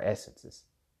with our essences.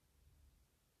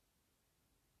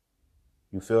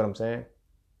 You feel what I'm saying?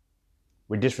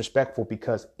 We're disrespectful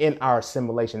because in our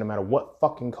assimilation, no matter what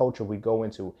fucking culture we go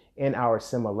into, in our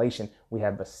assimilation, we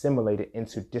have assimilated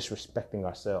into disrespecting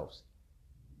ourselves,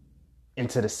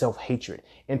 into the self-hatred,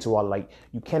 into our, like,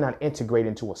 you cannot integrate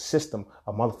into a system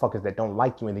of motherfuckers that don't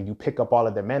like you and then you pick up all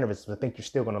of their mannerisms and think you're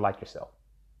still going to like yourself.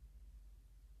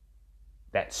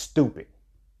 That's stupid.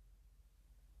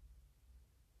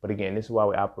 But again, this is why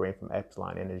we operate from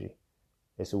Epsilon energy.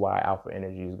 This is why alpha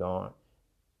energy is gone.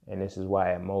 And this is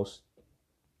why at most,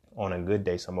 on a good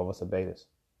day, some of us are betas.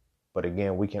 But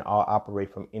again, we can all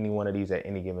operate from any one of these at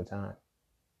any given time.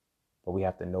 But we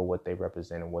have to know what they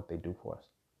represent and what they do for us.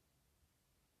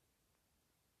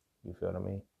 You feel what I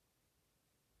mean?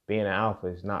 Being an alpha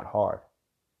is not hard.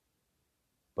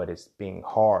 But it's being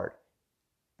hard.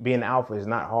 Being an alpha is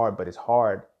not hard, but it's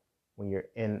hard when you're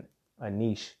in a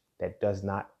niche that does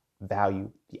not value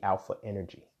the alpha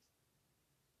energy.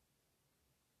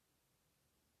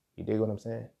 You dig what I'm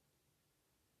saying?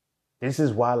 This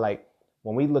is why, like,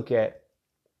 when we look at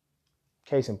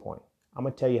case in point, I'm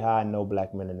going to tell you how I know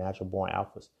black men are natural born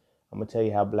alphas. I'm going to tell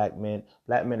you how black men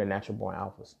are natural born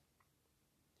alphas.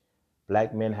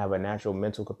 Black men have a natural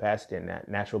mental capacity and that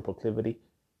natural proclivity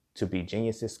to be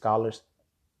geniuses, scholars,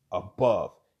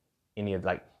 above any of,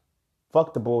 like,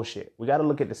 fuck the bullshit. We got to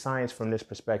look at the science from this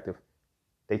perspective.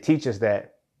 They teach us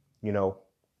that, you know,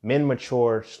 men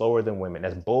mature slower than women.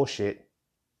 That's bullshit.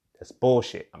 That's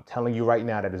bullshit. I'm telling you right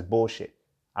now that is bullshit.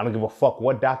 I don't give a fuck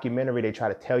what documentary they try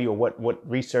to tell you or what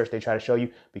research they try to show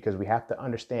you, because we have to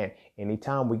understand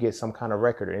anytime we get some kind of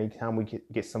record or anytime we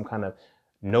get some kind of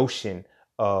notion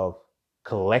of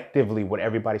collectively what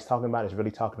everybody's talking about is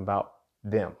really talking about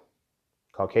them,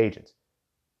 Caucasians.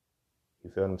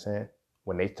 You feel what I'm saying?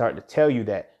 When they start to tell you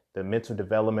that the mental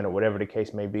development or whatever the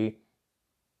case may be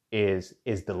is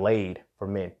delayed for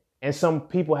men. And some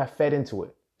people have fed into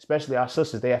it. Especially our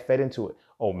sisters, they have fed into it.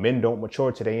 Oh, men don't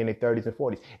mature today in their 30s and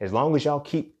 40s. As long as y'all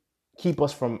keep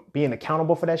us from being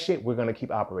accountable for that shit, we're going to keep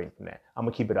operating from that. I'm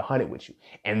going to keep it 100 with you.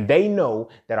 And they know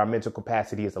that our mental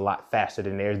capacity is a lot faster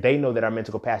than theirs. They know that our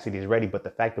mental capacity is ready. But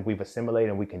the fact that we've assimilated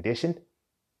and we conditioned,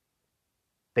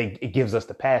 it gives us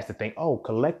the pass to think, oh,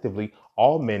 collectively,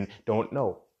 all men don't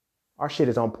know. Our shit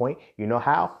is on point. You know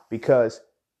how? Because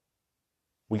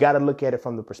we got to look at it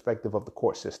from the perspective of the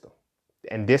court system.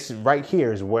 And this right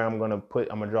here is where I'm going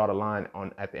to draw the line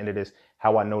on at the end of this,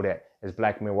 how I know that as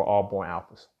black men, we're all born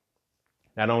alphas.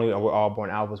 Not only are we all born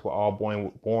alphas, we're all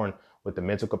born with the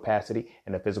mental capacity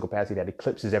and the physical capacity that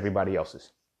eclipses everybody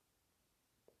else's.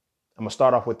 I'm going to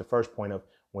start off with the first point of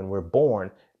when we're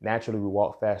born, naturally we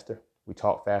walk faster, we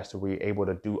talk faster, we're able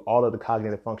to do all of the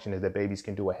cognitive functions that babies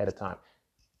can do ahead of time.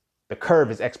 The curve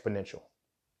is exponential.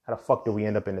 How the fuck do we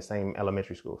end up in the same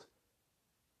elementary schools?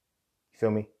 You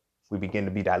feel me? We begin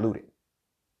to be diluted.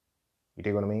 You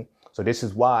dig what I mean? So this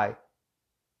is why,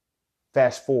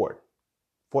 fast forward,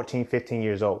 14, 15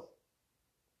 years old,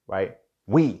 right?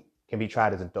 We can be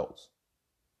tried as adults.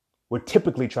 We're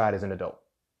typically tried as an adult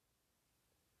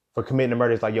for committing a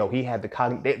murder. It's like, yo, he had the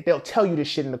cognitive, they'll tell you this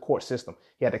shit in the court system.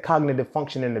 He had the cognitive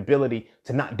function and ability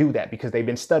to not do that because they've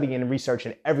been studying and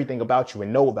researching everything about you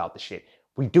and know about the shit.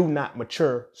 We do not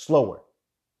mature slower.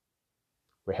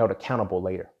 We're held accountable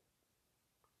later.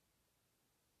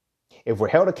 If we're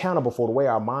held accountable for the way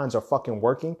our minds are fucking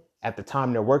working at the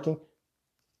time they're working,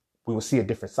 we will see a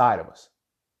different side of us.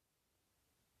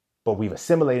 But we've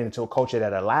assimilated into a culture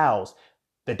that allows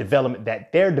the development,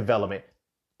 that their development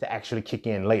to actually kick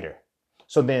in later.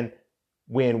 So then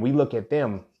when we look at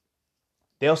them,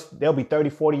 they'll be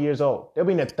 30, 40 years old. They'll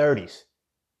be in their 30s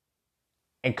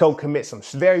and commit some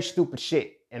very stupid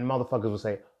shit. And motherfuckers will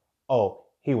say, oh,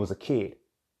 he was a kid.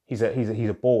 He's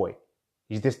a boy.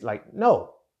 He's just like,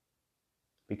 no.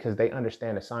 Because they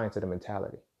understand the science of the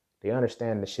mentality. They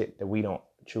understand the shit that we don't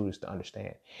choose to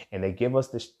understand. And they give us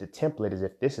the template as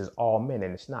if this is all men,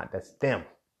 and it's not. That's them.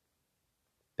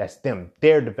 That's them.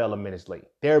 Their development is late.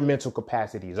 Their mental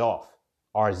capacity is off.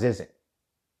 Ours isn't.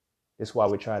 This is why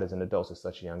we're tried as an adult at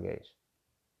such a young age.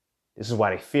 This is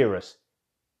why they fear us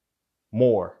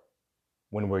more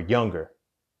when we're younger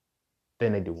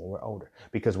than they do when we're older,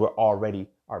 because we're already,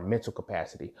 our mental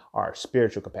capacity, our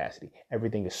spiritual capacity,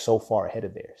 everything is so far ahead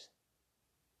of theirs.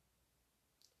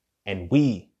 And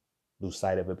we lose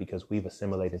sight of it because we've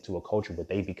assimilated into a culture where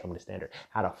they become the standard.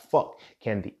 How the fuck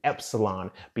can the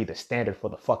Epsilon be the standard for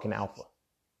the fucking alpha?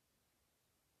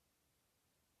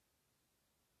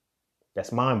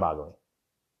 That's mind-boggling.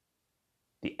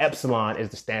 The epsilon is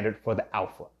the standard for the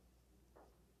alpha.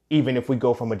 Even if we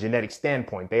go from a genetic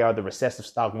standpoint, they are the recessive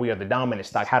stock, we are the dominant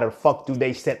stock. How the fuck do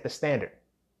they set the standard?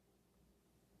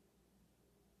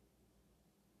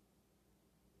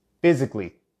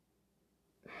 Physically,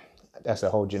 that's a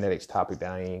whole genetics topic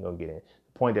that I ain't gonna get in.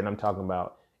 The point that I'm talking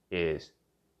about is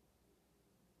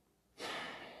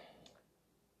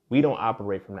we don't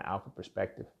operate from the alpha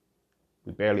perspective.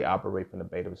 We barely operate from the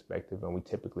beta perspective, and we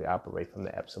typically operate from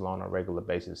the epsilon on a regular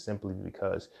basis simply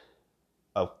because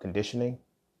of conditioning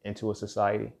into a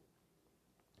society,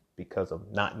 because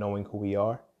of not knowing who we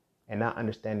are and not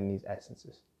understanding these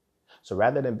essences. So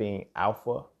rather than being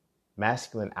alpha,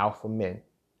 masculine alpha men,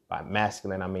 by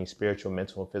masculine I mean spiritual,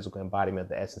 mental, and physical embodiment of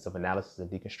the essence of analysis and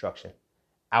deconstruction,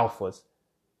 alphas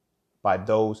by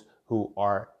those who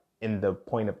are in the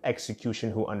point of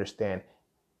execution, who understand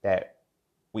that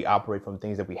we operate from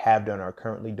things that we have done or are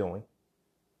currently doing.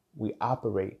 We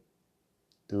operate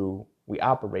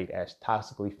as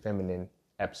toxically feminine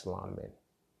epsilon men.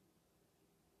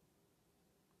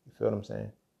 You feel what I'm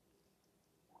saying?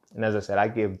 And as I said, I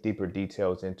give deeper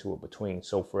details into it between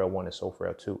So Frail 1 and So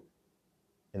Frail 2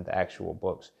 in the actual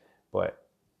books. But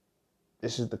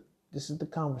this is the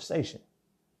conversation.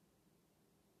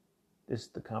 This is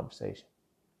the conversation.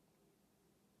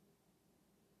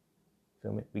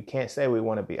 Feel me? We can't say we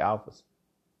want to be alphas.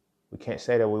 We can't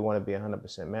say that we want to be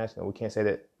 100% masculine. We can't say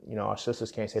that, our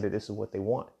sisters can't say that this is what they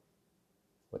want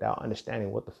without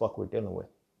understanding what the fuck we're dealing with.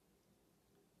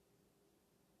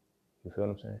 You feel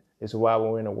what I'm saying? This is why when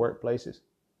we're in the workplaces,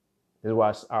 this is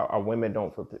why our women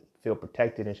don't feel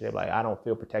protected and shit. Like, I don't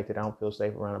feel protected. I don't feel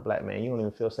safe around a black man. You don't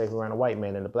even feel safe around a white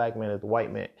man. And the black man is the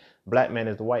white man. Black man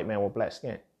is the white man with black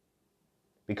skin.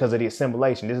 Because of the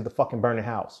assimilation. This is the fucking burning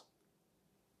house.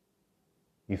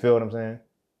 You feel what I'm saying?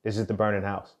 This is the burning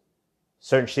house.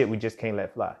 Certain shit we just can't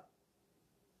let fly.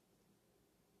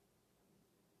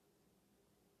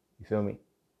 You feel me?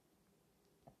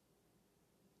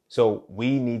 So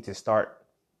we need to start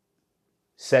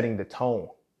setting the tone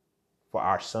for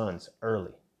our sons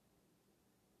early.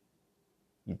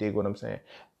 You dig what I'm saying?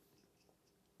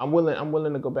 I'm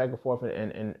willing to go back and forth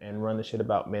and run the shit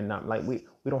about men not like we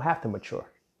don't have to mature.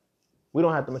 We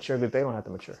don't have to mature if they don't have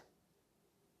to mature.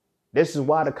 This is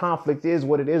why the conflict is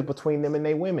what it is between them and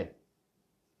they women.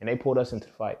 And they pulled us into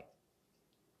the fight.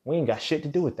 We ain't got shit to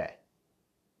do with that.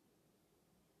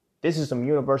 This is some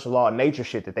universal law of nature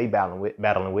shit that they battling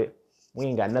with. We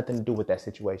ain't got nothing to do with that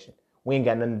situation. We ain't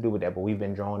got nothing to do with that, but we've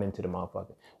been drawn into the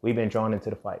motherfucker. We've been drawn into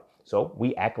the fight. So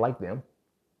we act like them.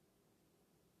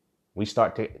 We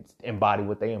start to embody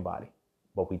what they embody,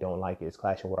 but we don't like it. It's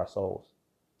clashing with our souls.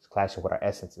 It's clashing with our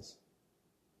essences.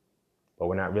 But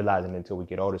we're not realizing it until we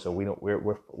get older. So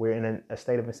we're in a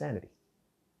state of insanity.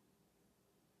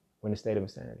 We're in a state of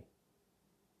insanity.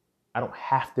 I don't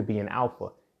have to be an alpha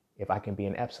if I can be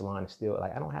an epsilon and still,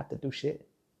 like, I don't have to do shit.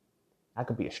 I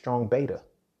could be a strong beta.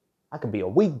 I could be a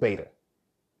weak beta.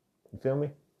 You feel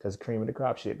me? Because cream of the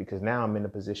crop shit. Because now I'm in a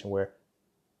position where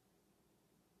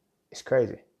it's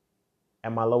crazy.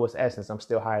 At my lowest essence, I'm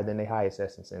still higher than their highest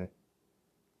essence. And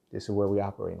this is where we're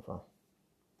operating from.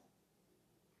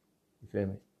 You feel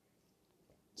me?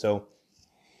 So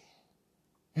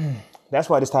that's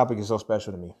why this topic is so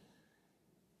special to me.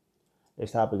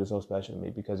 This topic is so special to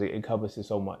me because it encompasses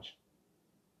so much.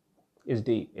 It's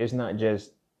deep. It's not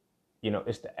just,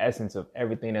 it's the essence of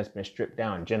everything that's been stripped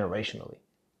down generationally.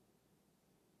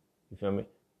 You feel me?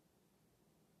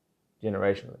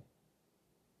 Generationally.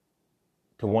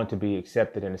 To want to be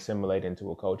accepted and assimilated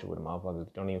into a culture where the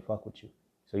motherfuckers don't even fuck with you.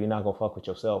 So you're not going to fuck with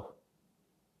yourself.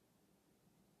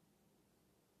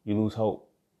 You lose hope.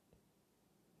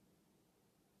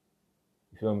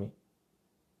 You feel me?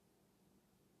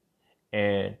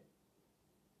 And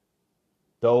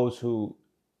those who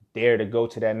dare to go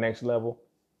to that next level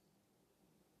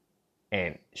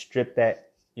and strip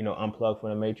that, unplug from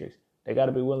the matrix, they got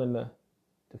to be willing to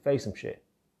face some shit.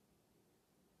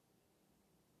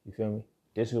 You feel me?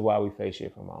 This is why we face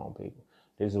shit from our own people.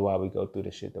 This is why we go through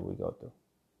the shit that we go through.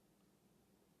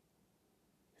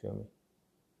 You feel me?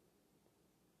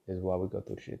 This is why we go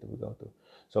through the shit that we go through.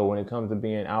 So when it comes to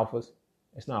being alphas,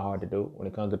 it's not hard to do. When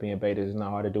it comes to being betas, it's not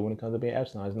hard to do. When it comes to being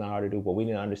epsilon, it's not hard to do. But we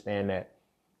need to understand that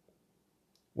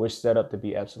we're set up to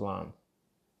be epsilon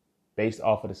based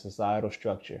off of the societal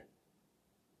structure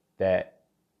we're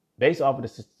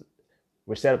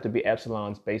set up to be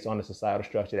epsilons based on the societal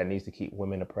structure that needs to keep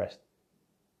women oppressed.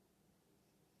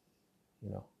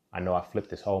 I know I flipped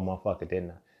this whole motherfucker, didn't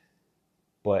I?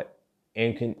 But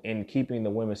in keeping the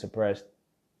women suppressed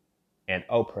and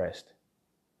oppressed,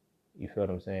 you feel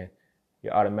what I'm saying?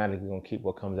 You're automatically going to keep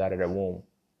what comes out of their womb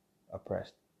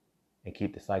oppressed. and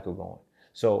keep the cycle going.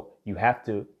 So you have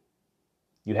to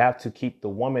keep the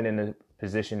woman in a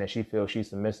position that she feels she's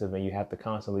submissive, and you have to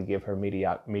constantly give her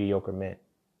mediocre men,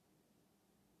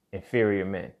 inferior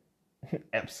men,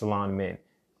 epsilon men.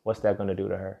 What's that going to do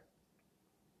to her?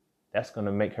 That's going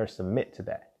to make her submit to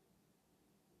that,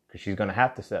 because she's going to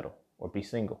have to settle or be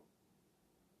single.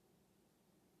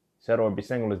 Settle or be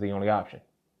single is the only option.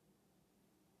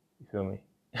 You feel me?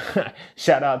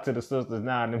 Shout out to the sisters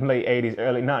now in the late 80s,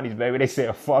 early 90s, baby. They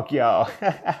said, fuck y'all.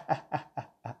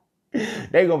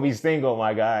 They gonna be single,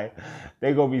 my guy.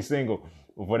 They gonna be single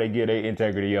before they get their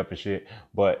integrity up and shit.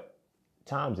 But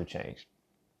times have changed.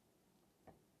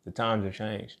 The times have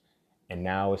changed. And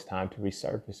now it's time to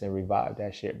resurface and revive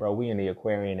that shit, bro. We in the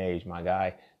Aquarian age, my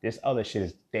guy. This other shit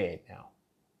is dead now.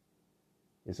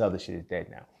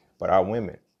 But our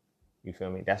women, you feel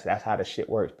me? That's how the shit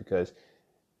works, because,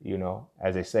 you know,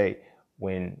 as they say,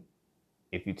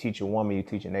 if you teach a woman, you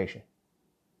teach a nation.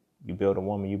 You build a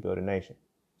woman, you build a nation.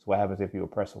 So what happens if you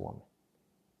oppress a woman?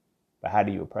 But how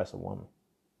do you oppress a woman?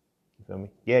 You feel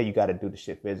me? Yeah, you got to do the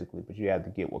shit physically, but you have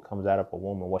to get what comes out of a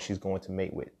woman, what she's going to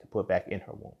mate with, to put back in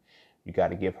her womb. You got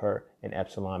to give her an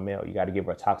epsilon male. You got to give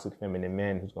her a toxic feminine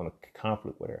man who's going to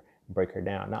conflict with her, break her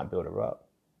down, not build her up.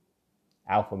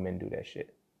 Alpha men do that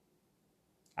shit.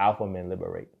 Alpha men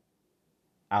liberate.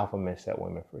 Alpha men set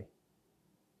women free.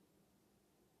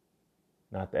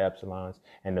 Not the epsilons.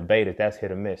 And the betas, that's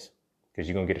hit or miss. Because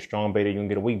you're going to get a strong beta, you're going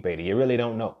to get a weak beta. You really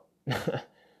don't know.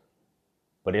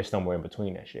 But there's somewhere in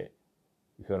between that shit.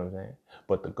 You feel what I'm saying?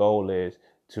 But the goal is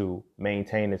to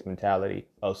maintain this mentality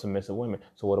of submissive women.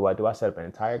 So what do? I set up an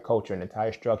entire culture, an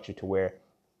entire structure to where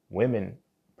women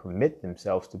permit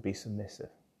themselves to be submissive.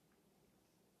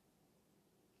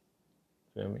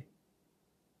 Feel me?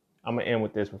 I'm going to end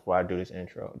with this before I do this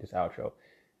outro.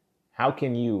 How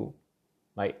can you,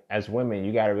 like, as women,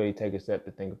 you got to really take a step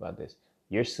to think about this.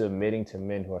 You're submitting to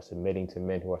men who are submitting to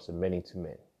men who are submitting to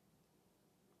men.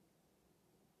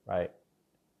 Right?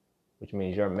 Which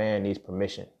means your man needs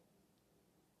permission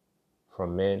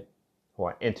from men who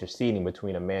are interceding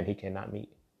between a man he cannot meet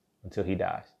until he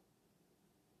dies.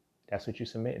 That's what you're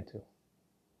submitting to.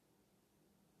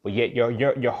 But yet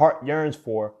your heart yearns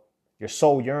for, your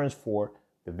soul yearns for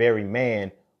the very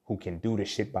man who can do the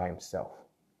shit by himself.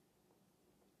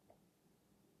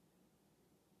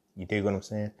 You dig what I'm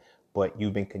saying? But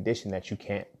you've been conditioned that you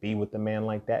can't be with a man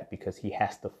like that because he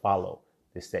has to follow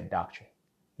the set doctrine.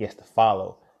 He has to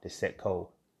follow the set code.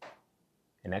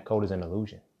 And that code is an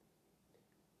illusion.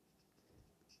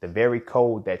 The very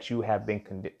code that you have been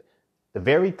the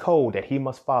very code that he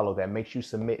must follow that makes you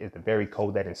submit is the very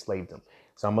code that enslaved him.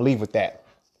 So I'm going to leave with that.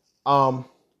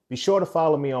 Be sure to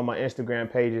follow me on my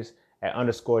Instagram pages at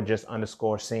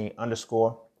 _just_scene_. Be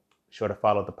sure to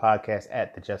follow the podcast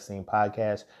at the Just Scene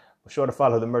Podcast. Be sure to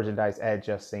follow the merchandise at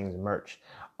Just Scene's merch.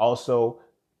 Also,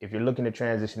 if you're looking to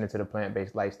transition into the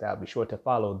plant-based lifestyle, be sure to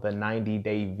follow the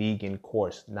 90-day vegan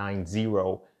course, the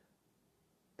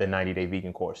 90-day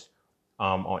vegan course,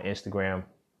 on Instagram.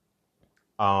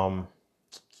 What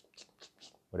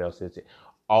else is it?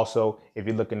 Also, if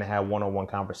you're looking to have one-on-one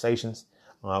conversations,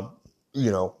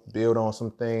 build on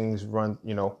some things, run,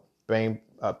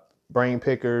 brain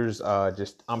pickers,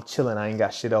 just I'm chilling. I ain't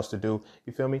got shit else to do.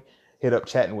 You feel me? Hit up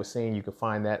Chatting with Scene. You can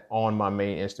find that on my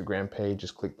main Instagram page.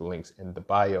 Just click the links in the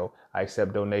bio. I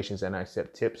accept donations and I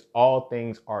accept tips. All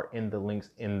things are in the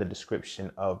links in the description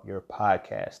of your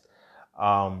podcast.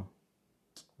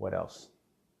 What else?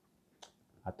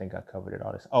 I think I covered it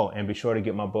all this. Oh, and be sure to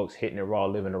get my books, Hitting It Raw,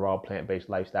 Living the Raw, Plant-Based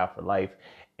Lifestyle for Life,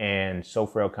 and So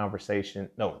Frail Conversation.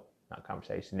 No, not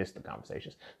conversation. This is the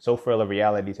conversations. So Frail, A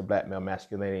Reality to Black Male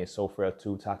Masculinity, and So Frail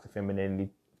 2, Toxic Femininity,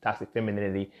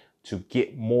 to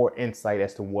get more insight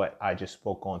as to what I just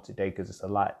spoke on today, because it's a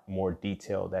lot more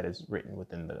detail that is written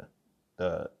within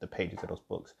the pages of those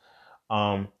books.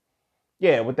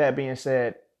 With that being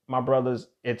said, my brothers,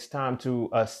 it's time to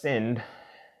ascend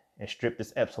and strip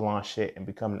this epsilon shit and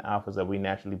become the alphas that we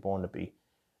naturally born to be.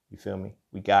 You feel me?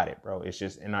 We got it, bro. It's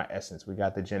just in our essence. We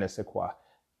got the je ne sais quoi.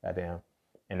 Goddamn.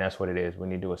 And that's what it is. We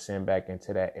need to ascend back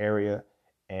into that area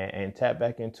and tap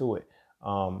back into it.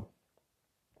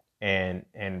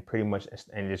 And pretty much,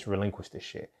 and just relinquish this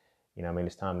shit. You know what I mean?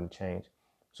 It's time to change.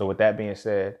 So with that being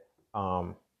said,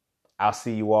 I'll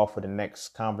see you all for the next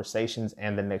conversations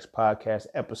and the next podcast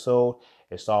episode.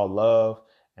 It's all love.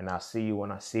 And I'll see you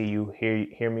when I see you.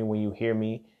 Hear me when you hear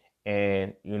me.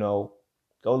 And, go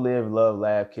live, love,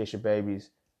 laugh, kiss your babies.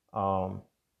 And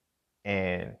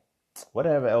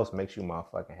whatever else makes you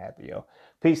motherfucking happy, yo.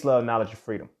 Peace, love, knowledge, and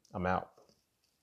freedom. I'm out.